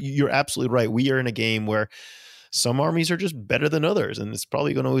because you're absolutely right. We are in a game where some armies are just better than others, and it's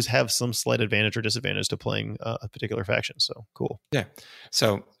probably going to always have some slight advantage or disadvantage to playing a particular faction. So cool. Yeah.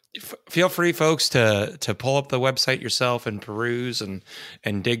 So feel free, folks, to pull up the website yourself and peruse and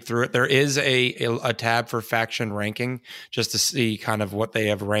dig through it. There is a tab for faction ranking just to see kind of what they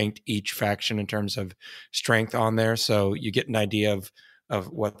have ranked each faction in terms of strength on there. So you get an idea of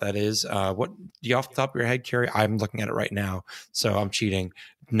what that is. What do you off the top of your head, Kerry? I'm looking at it right now, so I'm cheating.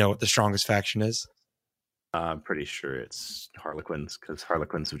 Know what the strongest faction is? I'm pretty sure it's Harlequins, because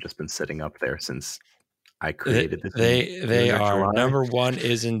Harlequins have just been sitting up there since I created this. They are number one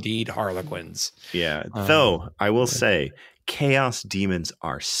is indeed Harlequins. Yeah. Though I will say Chaos Demons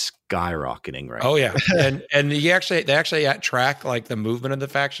are skyrocketing right now. Oh yeah. and they actually track like the movement of the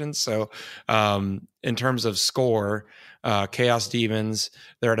factions. So in terms of score, Chaos Demons,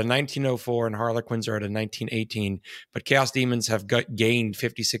 they're at a 1904 and Harlequins are at a 1918, but Chaos Demons have gained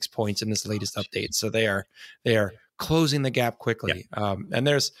 56 points in this latest update. So they are closing the gap quickly. Yeah.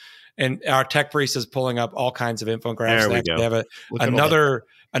 And our tech priest is pulling up all kinds of infographics. They have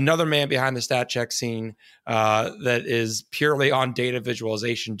another man behind the stat check scene that is purely on data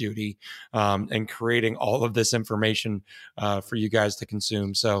visualization duty and creating all of this information for you guys to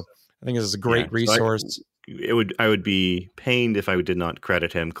consume. So I think this is a great resource. I would be pained if I did not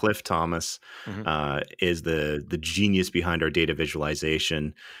credit him. Cliff Thomas is the genius behind our data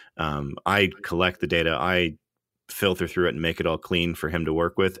visualization. I collect the data. I filter through it and make it all clean for him to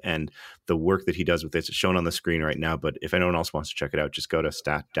work with, and the work that he does with this is shown on the screen right now. But if anyone else wants to check it out, just go to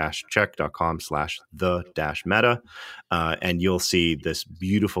stat-check.com/the-meta and you'll see this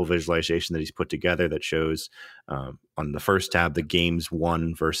beautiful visualization that he's put together that shows on the first tab the games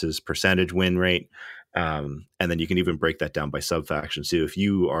won versus percentage win rate, and then you can even break that down by sub-faction. So if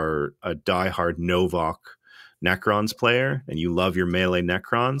you are a diehard Novok Necrons player and you love your melee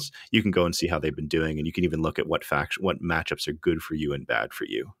Necrons, you can go and see how they've been doing, and you can even look at what matchups are good for you and bad for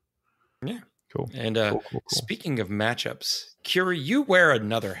you. Yeah, cool. And cool. Speaking of matchups, Curie, you wear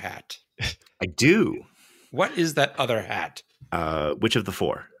another hat. I do. What is that other hat? Which of the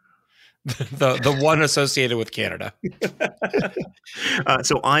four? the one associated with Canada.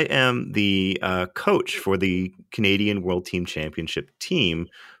 So I am the coach for the Canadian World Team Championship team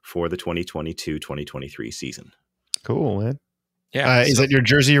for the 2022-2023 season. Cool, man. Yeah. Is that your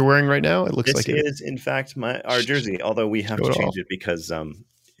jersey you're wearing right now? It looks like it is, in fact, our jersey. Although we have to change it because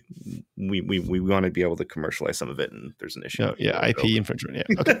we want to be able to commercialize some of it, and there's an issue. Oh, yeah, IP infringement. Yeah.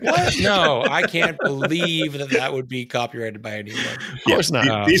 Okay. What? No, I can't believe that would be copyrighted by anyone. Of course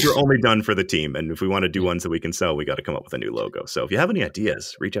not. These were only done for the team, and if we want to do ones that we can sell, we got to come up with a new logo. So if you have any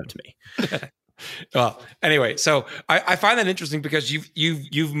ideas, reach out to me. Well, anyway, so I find that interesting because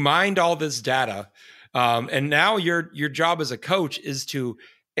you've mined all this data, and now your job as a coach is to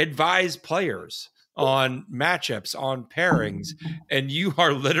advise players on matchups, on pairings, and you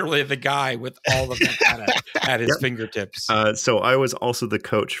are literally the guy with all of that data at his fingertips. So I was also the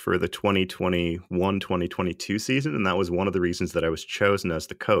coach for the 2021-2022 season, and that was one of the reasons that I was chosen as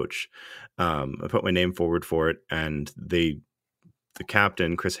the coach. I put my name forward for it, and the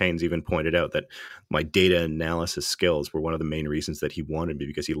captain, Chris Haynes, even pointed out that my data analysis skills were one of the main reasons that he wanted me,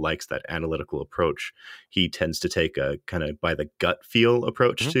 because he likes that analytical approach. He tends to take a kind of by the gut feel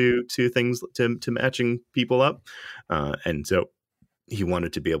approach to things, to matching people up. And so he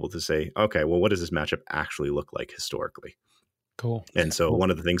wanted to be able to say, okay, well, what does this matchup actually look like historically? Cool. And so one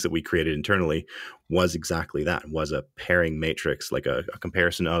of the things that we created internally was exactly that, was a pairing matrix, like a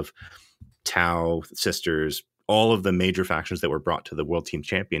comparison of Tau, Sisters, all of the major factions that were brought to the World Team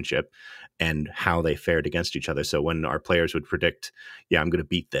Championship and how they fared against each other. So when our players would predict, I'm going to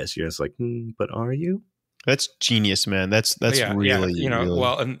beat this, you're just like, but are you? That's genius, man. That's really, really...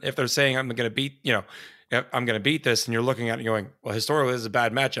 Well, and if they're saying I'm going to beat, yep, I'm going to beat this. And you're looking at it going, well, historically, this is a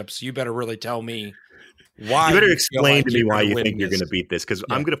bad matchup. So you better really tell me why. You better feel explain like to me you're why gonna you win think you're this. going to beat this, because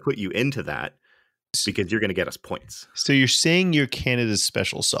I'm going to put you into that because you're going to get us points. So you're saying you're Canada's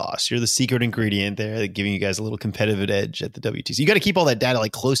special sauce. You're the secret ingredient there, that giving you guys a little competitive edge at the WTC. You got to keep all that data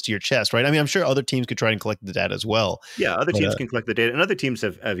like close to your chest, right? I mean, I'm sure other teams could try and collect the data as well. Yeah, other teams can collect the data, and other teams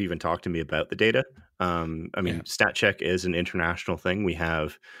have even talked to me about the data. I mean, StatCheck is an international thing. We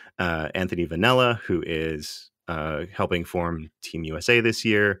have Anthony Vanella, who is helping form Team USA this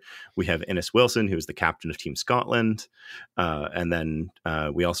year. We have Innes Wilson, who is the captain of Team Scotland, and then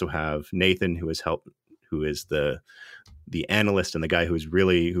we also have Nathan, who is the analyst and the guy who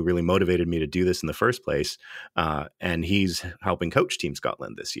really motivated me to do this in the first place, and he's helping coach Team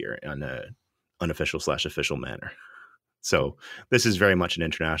Scotland this year in an unofficial/official manner. So this is very much an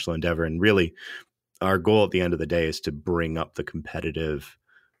international endeavor, and really, our goal at the end of the day is to bring up the competitive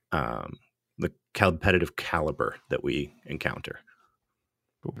caliber that we encounter.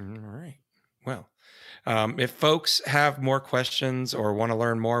 All right. Well, if folks have more questions or want to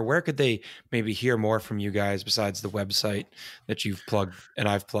learn more, where could they maybe hear more from you guys besides the website that you've plugged and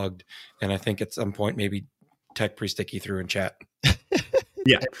I've plugged? And I think at some point, maybe Tech Pretty Sticky through in chat.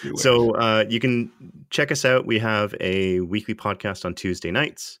 Yeah. So you can check us out. We have a weekly podcast on Tuesday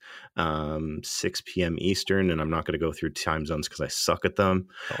nights, 6 p.m. Eastern. And I'm not going to go through time zones because I suck at them.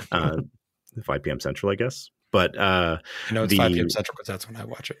 5 p.m. Central, I guess. But I know it's 5 p.m. Central because that's when I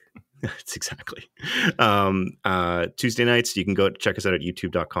watch it. It's exactly. Tuesday nights, you can go check us out at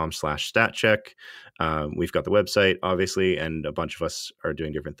youtube.com/statcheck. We've got the website, obviously, and a bunch of us are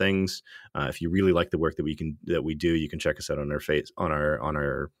doing different things. If you really like the work that we do, you can check us out on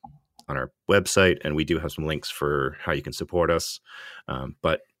our website, and we do have some links for how you can support us.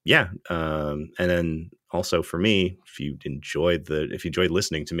 But yeah, and then also for me, if you enjoyed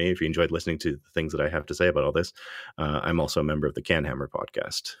listening to me, if you enjoyed listening to the things that I have to say about all this, I'm also a member of the Canhammer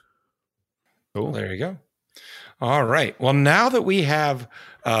podcast. Cool. There you go. All right. Well, now that we have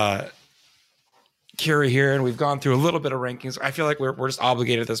Curie here and we've gone through a little bit of rankings, I feel like we're just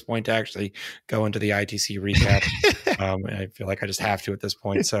obligated at this point to actually go into the ITC recap. I feel like I just have to at this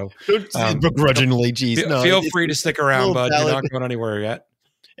point. So begrudgingly, geez. Feel free to stick around, bud. You're not going anywhere yet.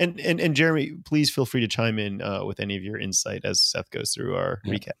 And Jeremy, please feel free to chime in with any of your insight as Seth goes through our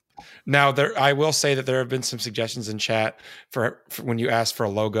recap. Now, I will say that there have been some suggestions in chat for when you asked for a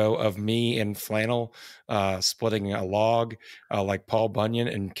logo of me in flannel splitting a log like Paul Bunyan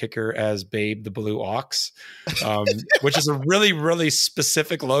and Kicker as Babe the Blue Ox, which is a really, really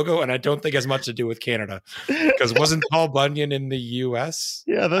specific logo, and I don't think has much to do with Canada because wasn't Paul Bunyan in the U.S.?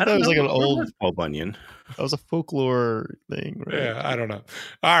 Yeah, that was like an old Paul Bunyan. That was a folklore thing, right? Yeah, I don't know.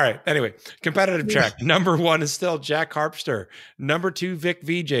 All right. Anyway, competitive track. Number 1 is still Jack Harpster. Number 2, Vic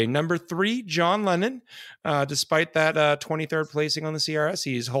VJ. Number 3, John Lennon. Despite that 23rd placing on the CRS,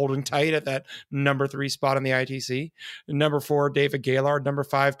 he's holding tight at that number 3 spot in the ITC. Number 4, David Gaylord. Number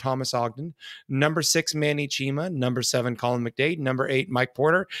 5, Thomas Ogden. Number 6, Manny Chima. Number 7, Colin McDade. Number 8, Mike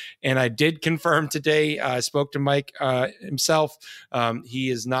Porter. And I did confirm today, I spoke to Mike himself. He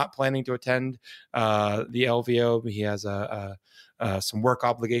is not planning to attend the LVO. He has some work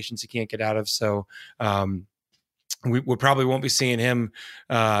obligations he can't get out of. So we probably won't be seeing him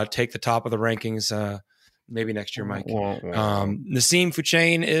take the top of the rankings maybe next year, Mike. Nassim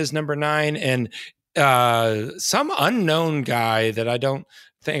Fuchain is number 9, and some unknown guy that I don't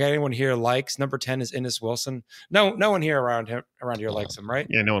think anyone here likes. Number 10 is Innes Wilson. No one here around here likes him, right?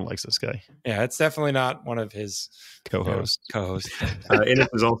 Yeah, no one likes this guy. Yeah, it's definitely not one of his co-hosts. Innes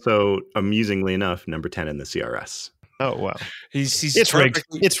is also, amusingly enough, number 10 in the CRS. Oh wow, it's rigged.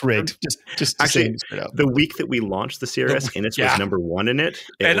 It's rigged. Just actually, the week that we launced the CRS, Innes was number 1 in it,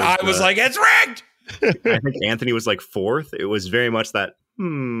 and I was like, "It's rigged." I think Anthony was like 4th. It was very much that.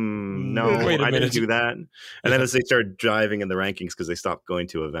 No, I didn't do that. And then as they started driving in the rankings because they stopped going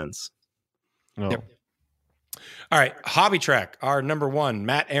to events. Oh. Yep. All right, Hobby Track. Our number 1,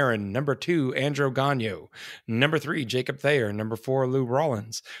 Matt Aaron. Number 2, Andrew Gagno. Number 3, Jacob Thayer. Number 4, Lou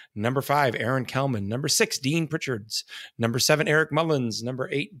Rollins. Number 5, Aaron Kelman. Number 6, Dean Pritchards. Number 7, Eric Mullins. Number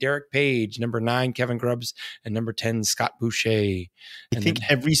 8, Derek Page. Number 9, Kevin Grubbs. And number 10, Scott Boucher. I think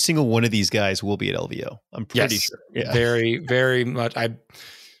every single one of these guys will be at LVO. I'm pretty sure. Yeah. Very, very much.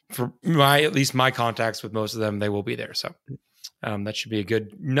 For at least my contacts with most of them, they will be there. So that should be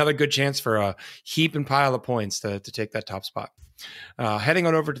another good chance for a heap and pile of points to take that top spot. Heading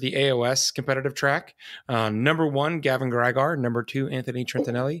on over to the AOS competitive track, number 1, Gavin Gragar. Number 2, Anthony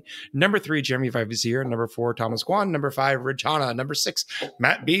Trentinelli. Number 3, Jeremy Vizier. Number 4, Thomas Kwan. Number 5, Rich Hanna. Number 6,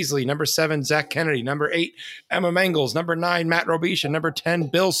 Matt Beasley. Number 7, Zach Kennedy. Number 8, Emma Mangles. Number 9, Matt Robisha. Number 10,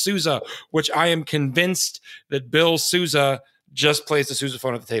 Bill Souza, which I am convinced that Bill Souza just plays the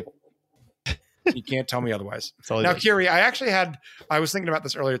sousaphone at the table. You can't tell me otherwise. Now, Kiri, I was thinking about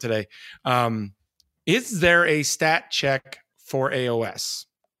this earlier today. Is there a stat check for AOS?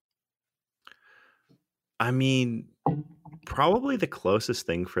 I mean, probably the closest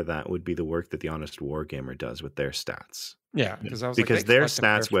thing for that would be the work that the Honest Wargamer does with their stats. Yeah, because their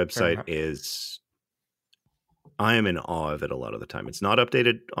stats website is, I am in awe of it a lot of the time. It's not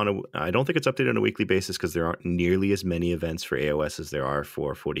updated I don't think it's updated on a weekly basis because there aren't nearly as many events for AOS as there are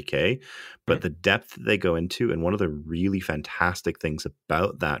for 40K, but the depth that they go into, and one of the really fantastic things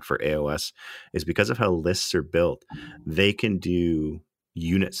about that for AOS is because of how lists are built, they can do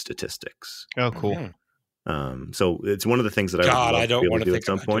unit statistics. Oh, cool. So it's one of the things that I don't want to think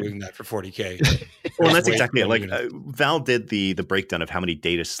about doing that for 40K. Well, that's exactly it. Like Val did the breakdown of how many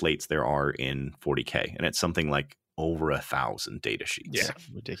data slates there are in 40K, and it's something like over 1,000 data sheets. Yeah,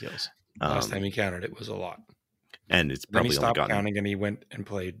 ridiculous. Last time he counted, it was a lot, and it's probably then he stopped counting, and he went and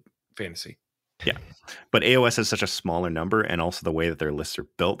played fantasy. Yeah, but AOS is such a smaller number, and also the way that their lists are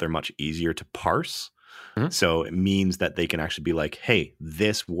built, they're much easier to parse. So it means that they can actually be like, hey,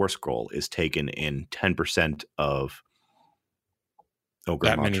 this war scroll is taken in 10% of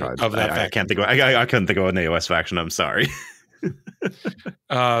Ogre Mod Tribe. I can't think of I couldn't think of an AOS faction. I'm sorry.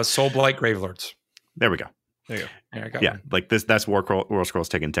 Soulblight Gravelords. There we go. There you go. There I got yeah, one. like that's war scrolls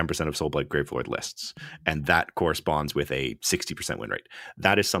taking 10% of Soulblight Gravelord lists, and that corresponds with a 60% win rate.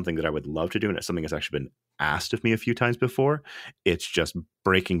 That is something that I would love to do, and it's something that's actually been asked of me a few times before. It's just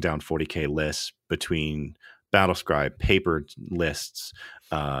breaking down 40K lists between Battlescribe, paper lists.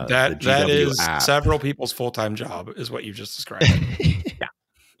 That is app. Several people's full-time job, is what you just described. Yeah,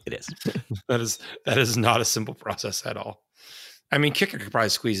 it is. That is not a simple process at all. I mean, Kicker could probably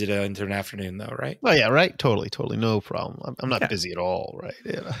squeeze it into an afternoon, though, right? Well, yeah, right. Totally. No problem. I'm not busy at all, right?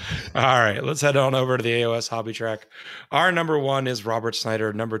 Yeah. All right. Let's head on over to the AOS hobby track. Our number 1 is Robert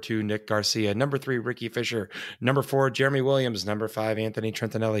Snyder. Number 2, Nick Garcia. Number 3, Ricky Fisher. Number 4, Jeremy Williams. Number 5, Anthony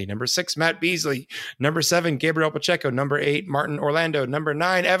Trentinelli. Number 6, Matt Beasley. Number 7, Gabriel Pacheco. Number 8, Martin Orlando. Number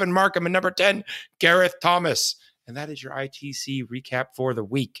 9, Evan Markham. And number 10, Gareth Thomas. And that is your ITC recap for the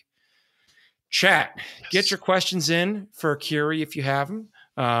week. Chat, Get your questions in for Kiri if you have them.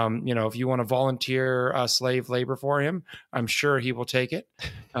 If you want to volunteer slave labor for him, I'm sure he will take it.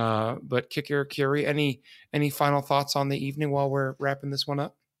 But Kicker, Kiri, any final thoughts on the evening while we're wrapping this one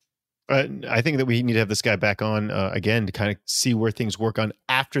up? I think that we need to have this guy back on again to kind of see where things work on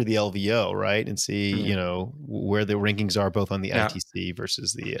after the LVO, right? And see, where the rankings are both on the ITC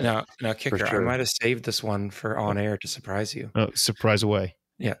versus the. Now, Kicker, sure. I might have saved this one for on air to surprise you. Oh, surprise away.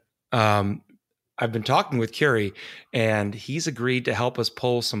 Yeah. I've been talking with Kiri, and he's agreed to help us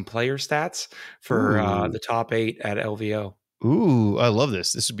pull some player stats for the top 8 at LVO. Ooh, I love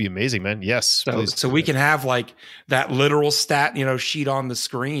this. This would be amazing, man. Yes. So we can have like that literal stat, sheet on the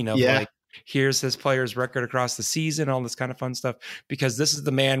screen of like, here's this player's record across the season, all this kind of fun stuff, because this is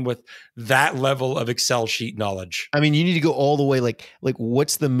the man with that level of Excel sheet knowledge. I mean, you need to go all the way. Like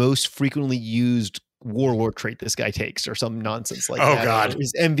what's the most frequently used warlord trait this guy takes, or some nonsense like that. God,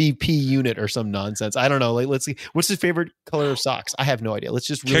 his MVP unit or some nonsense. I don't know. Like, let's see. What's his favorite color of socks? I have no idea. Let's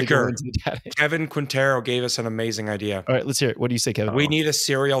just really go into the data. Kevin Quintero gave us an amazing idea. All right, let's hear it. What do you say, Kevin? We need a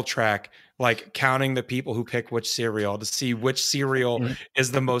cereal track, like counting the people who pick which cereal to see which cereal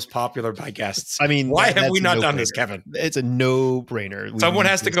is the most popular by guests. I mean, why have we not done this, Kevin? It's a no-brainer. Someone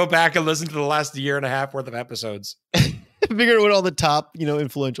has to go back and listen to the last year and a half worth of episodes. Figure out what all the top,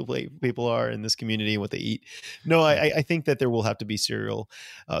 influential people are in this community and what they eat. No, I think that there will have to be cereal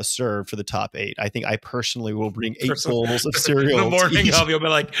served for the top 8. I think I personally will bring 8 bowls of cereal. In the morning, you'll be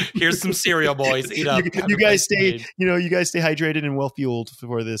like, "Here's some cereal, boys. Eat up." You guys stay, you guys stay hydrated and well fueled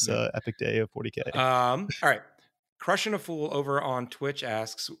for this epic day of 40K. All right. Crushing a Fool over on Twitch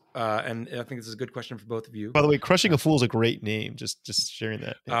asks, and I think this is a good question for both of you. By the way, Crushing a Fool is a great name. Just sharing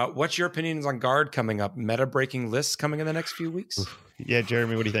that. What's your opinions on Guard coming up? Meta breaking lists coming in the next few weeks? Yeah,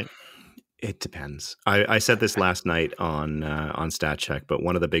 Jeremy, what do you think? It depends. I said this last night on Stat Check, but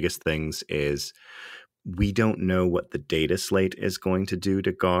one of the biggest things is we don't know what the data slate is going to do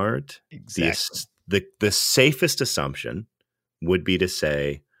to Guard. Exactly. The safest assumption would be to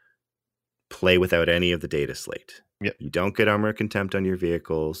say, play without any of the data slate. Yep. You don't get armor contempt on your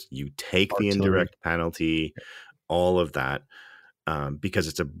vehicles. You take the indirect penalty, all of that, because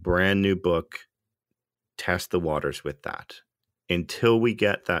it's a brand new book. Test the waters with that. until we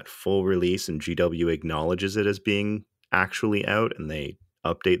get that full release and GW acknowledges it as being actually out and they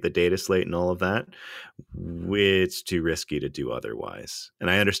update the data slate and all of that, it's too risky to do otherwise. And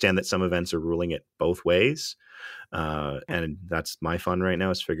I understand that some events are ruling it both ways. And that's my fun right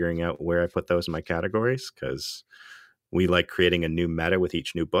now, is figuring out where I put those in my categories, because we like creating a new meta with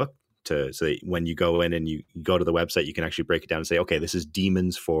each new book, so that when you go in and you go to the website, you can actually break it down and say, okay, this is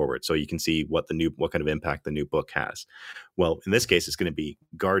Demons Forward. So you can see what kind of impact the new book has. Well, in this case, it's going to be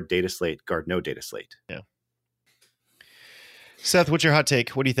guard data slate, guard no data slate. Yeah. Seth, what's your hot take?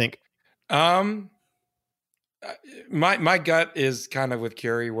 What do you think? My gut is kind of with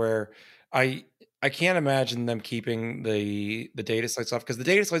Curie, where I can't imagine them keeping the data slate stuff, because the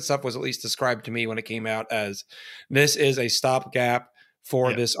data slate stuff was at least described to me when it came out as this is a stopgap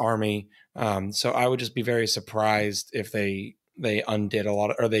for this army. So I would just be very surprised if they undid a lot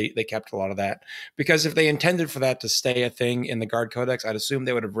of, or they kept a lot of that, because if they intended for that to stay a thing in the Guard Codex, I'd assume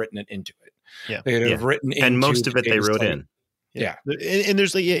they would have written it into it. Yeah. They would have written into, and most of it they wrote in. Yeah. And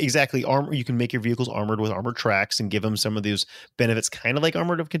there's exactly. Armor. You can make your vehicles armored with armored tracks and give them some of those benefits, kind of like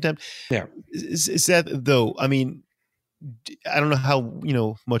Armored of Contempt. Yeah. Seth, though, I mean, I don't know how,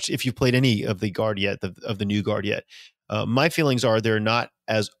 much, if you've played any of the Guard yet, of the new Guard yet. My feelings are they're not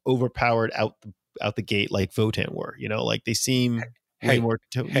as overpowered out the gate like Votann were. Like they seem more.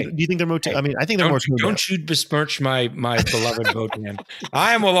 Do you think they're more? I mean, I think they're more. Don't you besmirch my beloved Votann.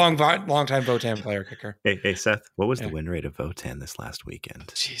 I am a long time Votann player, Kicker. Hey Seth, what was the win rate of Votann this last weekend?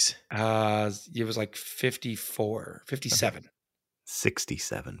 Jeez, it was like 54, 57.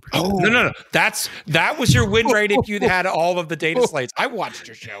 67%. Oh no! That was your win rate if you had all of the data slates. I watched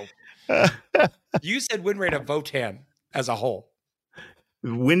your show. You said win rate of Votann as a whole.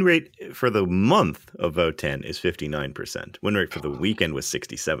 Win rate for the month of Votann is 59%. Win rate for the weekend was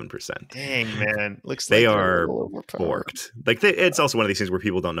 67%. Dang, man. Looks they like are borked. Like it's also one of these things where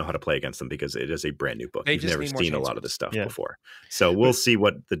people don't know how to play against them because it is a brand new book. You've never seen a lot of this stuff before. So we'll see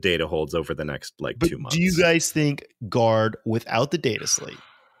what the data holds over the next 2 months. Do you guys think Guard without the data slate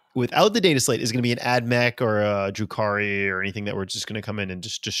is going to be an AdMech or a Drukhari or anything that we're just going to come in and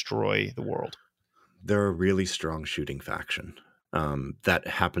just destroy the world? They're a really strong shooting faction. That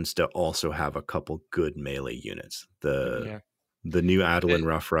happens to also have a couple good melee units. The new Adelan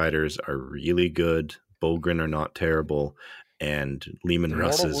Rough Riders are really good. Bulgrin are not terrible, and Leman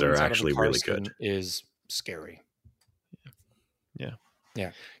Russes are actually really good. Is scary.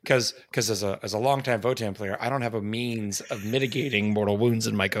 Yeah. Because as a longtime Votann player, I don't have a means of mitigating mortal wounds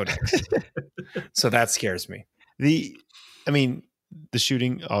in my codex, so that scares me. The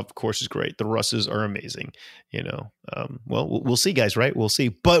shooting, of course, is great. The Russes are amazing. Well, we'll see, guys, right? We'll see.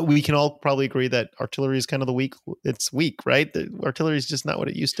 But we can all probably agree that artillery is kind of it's weak, right? The artillery is just not what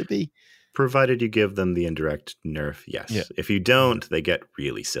it used to be. Provided you give them the indirect nerf, yes. Yeah. If you don't, they get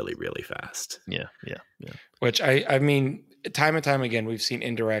really silly really fast. Yeah. Which, I mean, time and time again, we've seen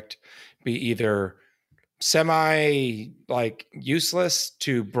indirect be either semi useless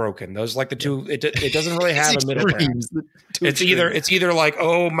to broken. Those the two. It doesn't really have a middle ground. It's either like,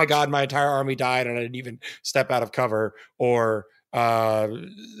 oh my god, my entire army died and I didn't even step out of cover, or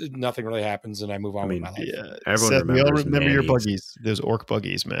nothing really happens and I move on with my life. Yeah, everyone we all remember your buggies, those orc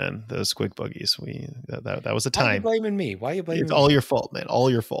buggies, man, those squig buggies. That was a time. Why are you blaming me? Why are you blaming me? It's me? All your fault, man.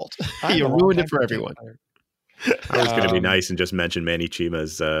 All your fault. You ruined it for everyone. I was going to be nice and just mention Manny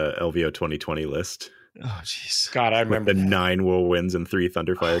Chima's LVO 2020 list. Oh jeez, God, I remember the 9 whirlwinds and 3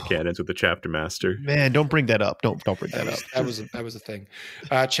 thunderfire cannons with the chapter master. Man, don't bring that up. Don't bring that up. That was a thing.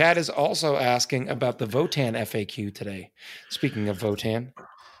 Chad is also asking about the Votann FAQ today. Speaking of Votann,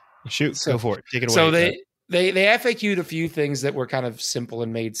 go for it. Take it away. So they FAQ'd a few things that were kind of simple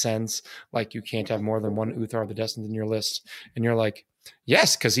and made sense, like you can't have more than one Uthar the Destined in your list, and you're like,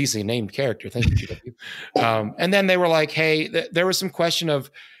 yes, because he's a named character. Thank you, GW. And then they were like, hey, there was some question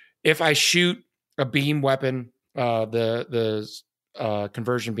of if I shoot a beam weapon, the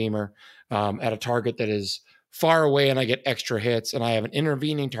conversion beamer, at a target that is far away and I get extra hits and I have an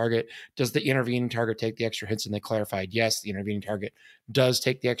intervening target, does the intervening target take the extra hits? And they clarified, yes, the intervening target does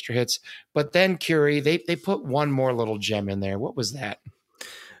take the extra hits. But then Curie, they put one more little gem in there. What was that?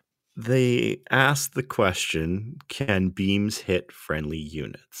 They asked the question, can beams hit friendly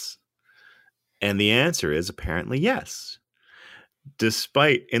units? And the answer is apparently yes.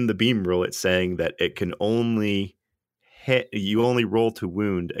 Despite in the beam rule, it's saying that it can only you only roll to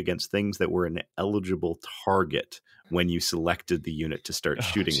wound against things that were an eligible target when you selected the unit to start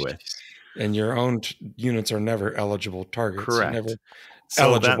shooting with. And your own units are never eligible targets. Correct. You're never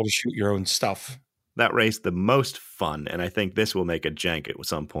eligible to shoot your own stuff. That raised the most fun, and I think this will make a jank at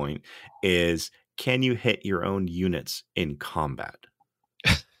some point, is can you hit your own units in combat?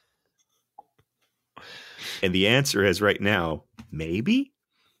 And the answer is right now, maybe,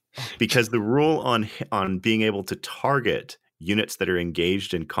 because the rule on being able to target units that are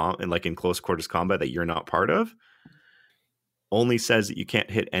engaged in in close quarters combat that you're not part of only says that you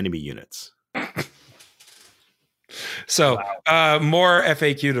can't hit enemy units. So more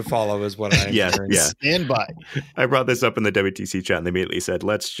FAQ to follow is what I'm hearing. Yeah. Stand by. I brought this up in the WTC chat and they immediately said,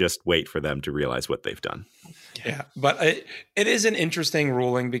 let's just wait for them to realize what they've done. Yeah, but it is an interesting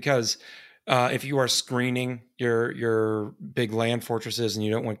ruling because if you are screening your big land fortresses and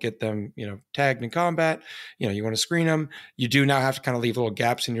you don't want to get them, tagged in combat, you want to screen them. You do now have to kind of leave little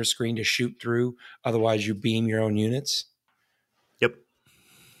gaps in your screen to shoot through. Otherwise, you beam your own units. Yep.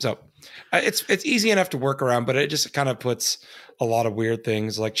 So it's easy enough to work around, but it just kind of puts a lot of weird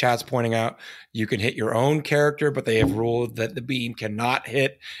things. Like Chad's pointing out, you can hit your own character, but they have ruled that the beam cannot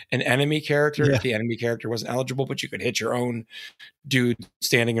hit an enemy character if the enemy character wasn't eligible, but you could hit your own dude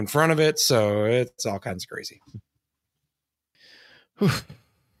standing in front of it. So it's all kinds of crazy. Awkward.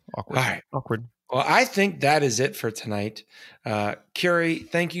 All right. Awkward. Well, I think that is it for tonight. Curie,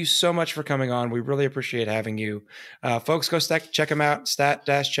 thank you so much for coming on. We really appreciate having you. Folks, go check them out.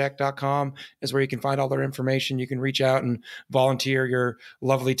 stat-check.com is where you can find all their information. You can reach out and volunteer your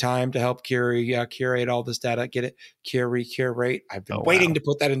lovely time to help Curie curate all this data. Get it? Curate. I've been waiting to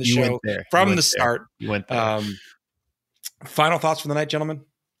put that in the show from the start. You went there. Final thoughts for the night, gentlemen?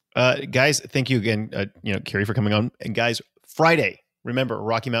 Guys, thank you again, Curie, for coming on. And guys, Friday, remember,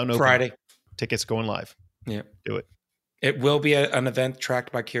 Rocky Mountain Open. Friday. Tickets going live. Yeah. Do it. It will be an event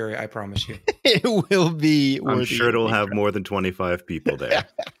tracked by Curie, I promise you. It will be. I'm sure it'll have more than 25 people there.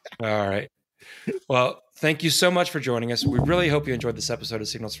 All right. Well, thank you so much for joining us. We really hope you enjoyed this episode of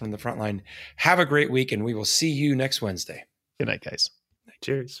Signals from the Frontline. Have a great week, and we will see you next Wednesday. Good night, guys.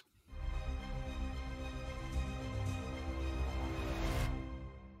 Cheers.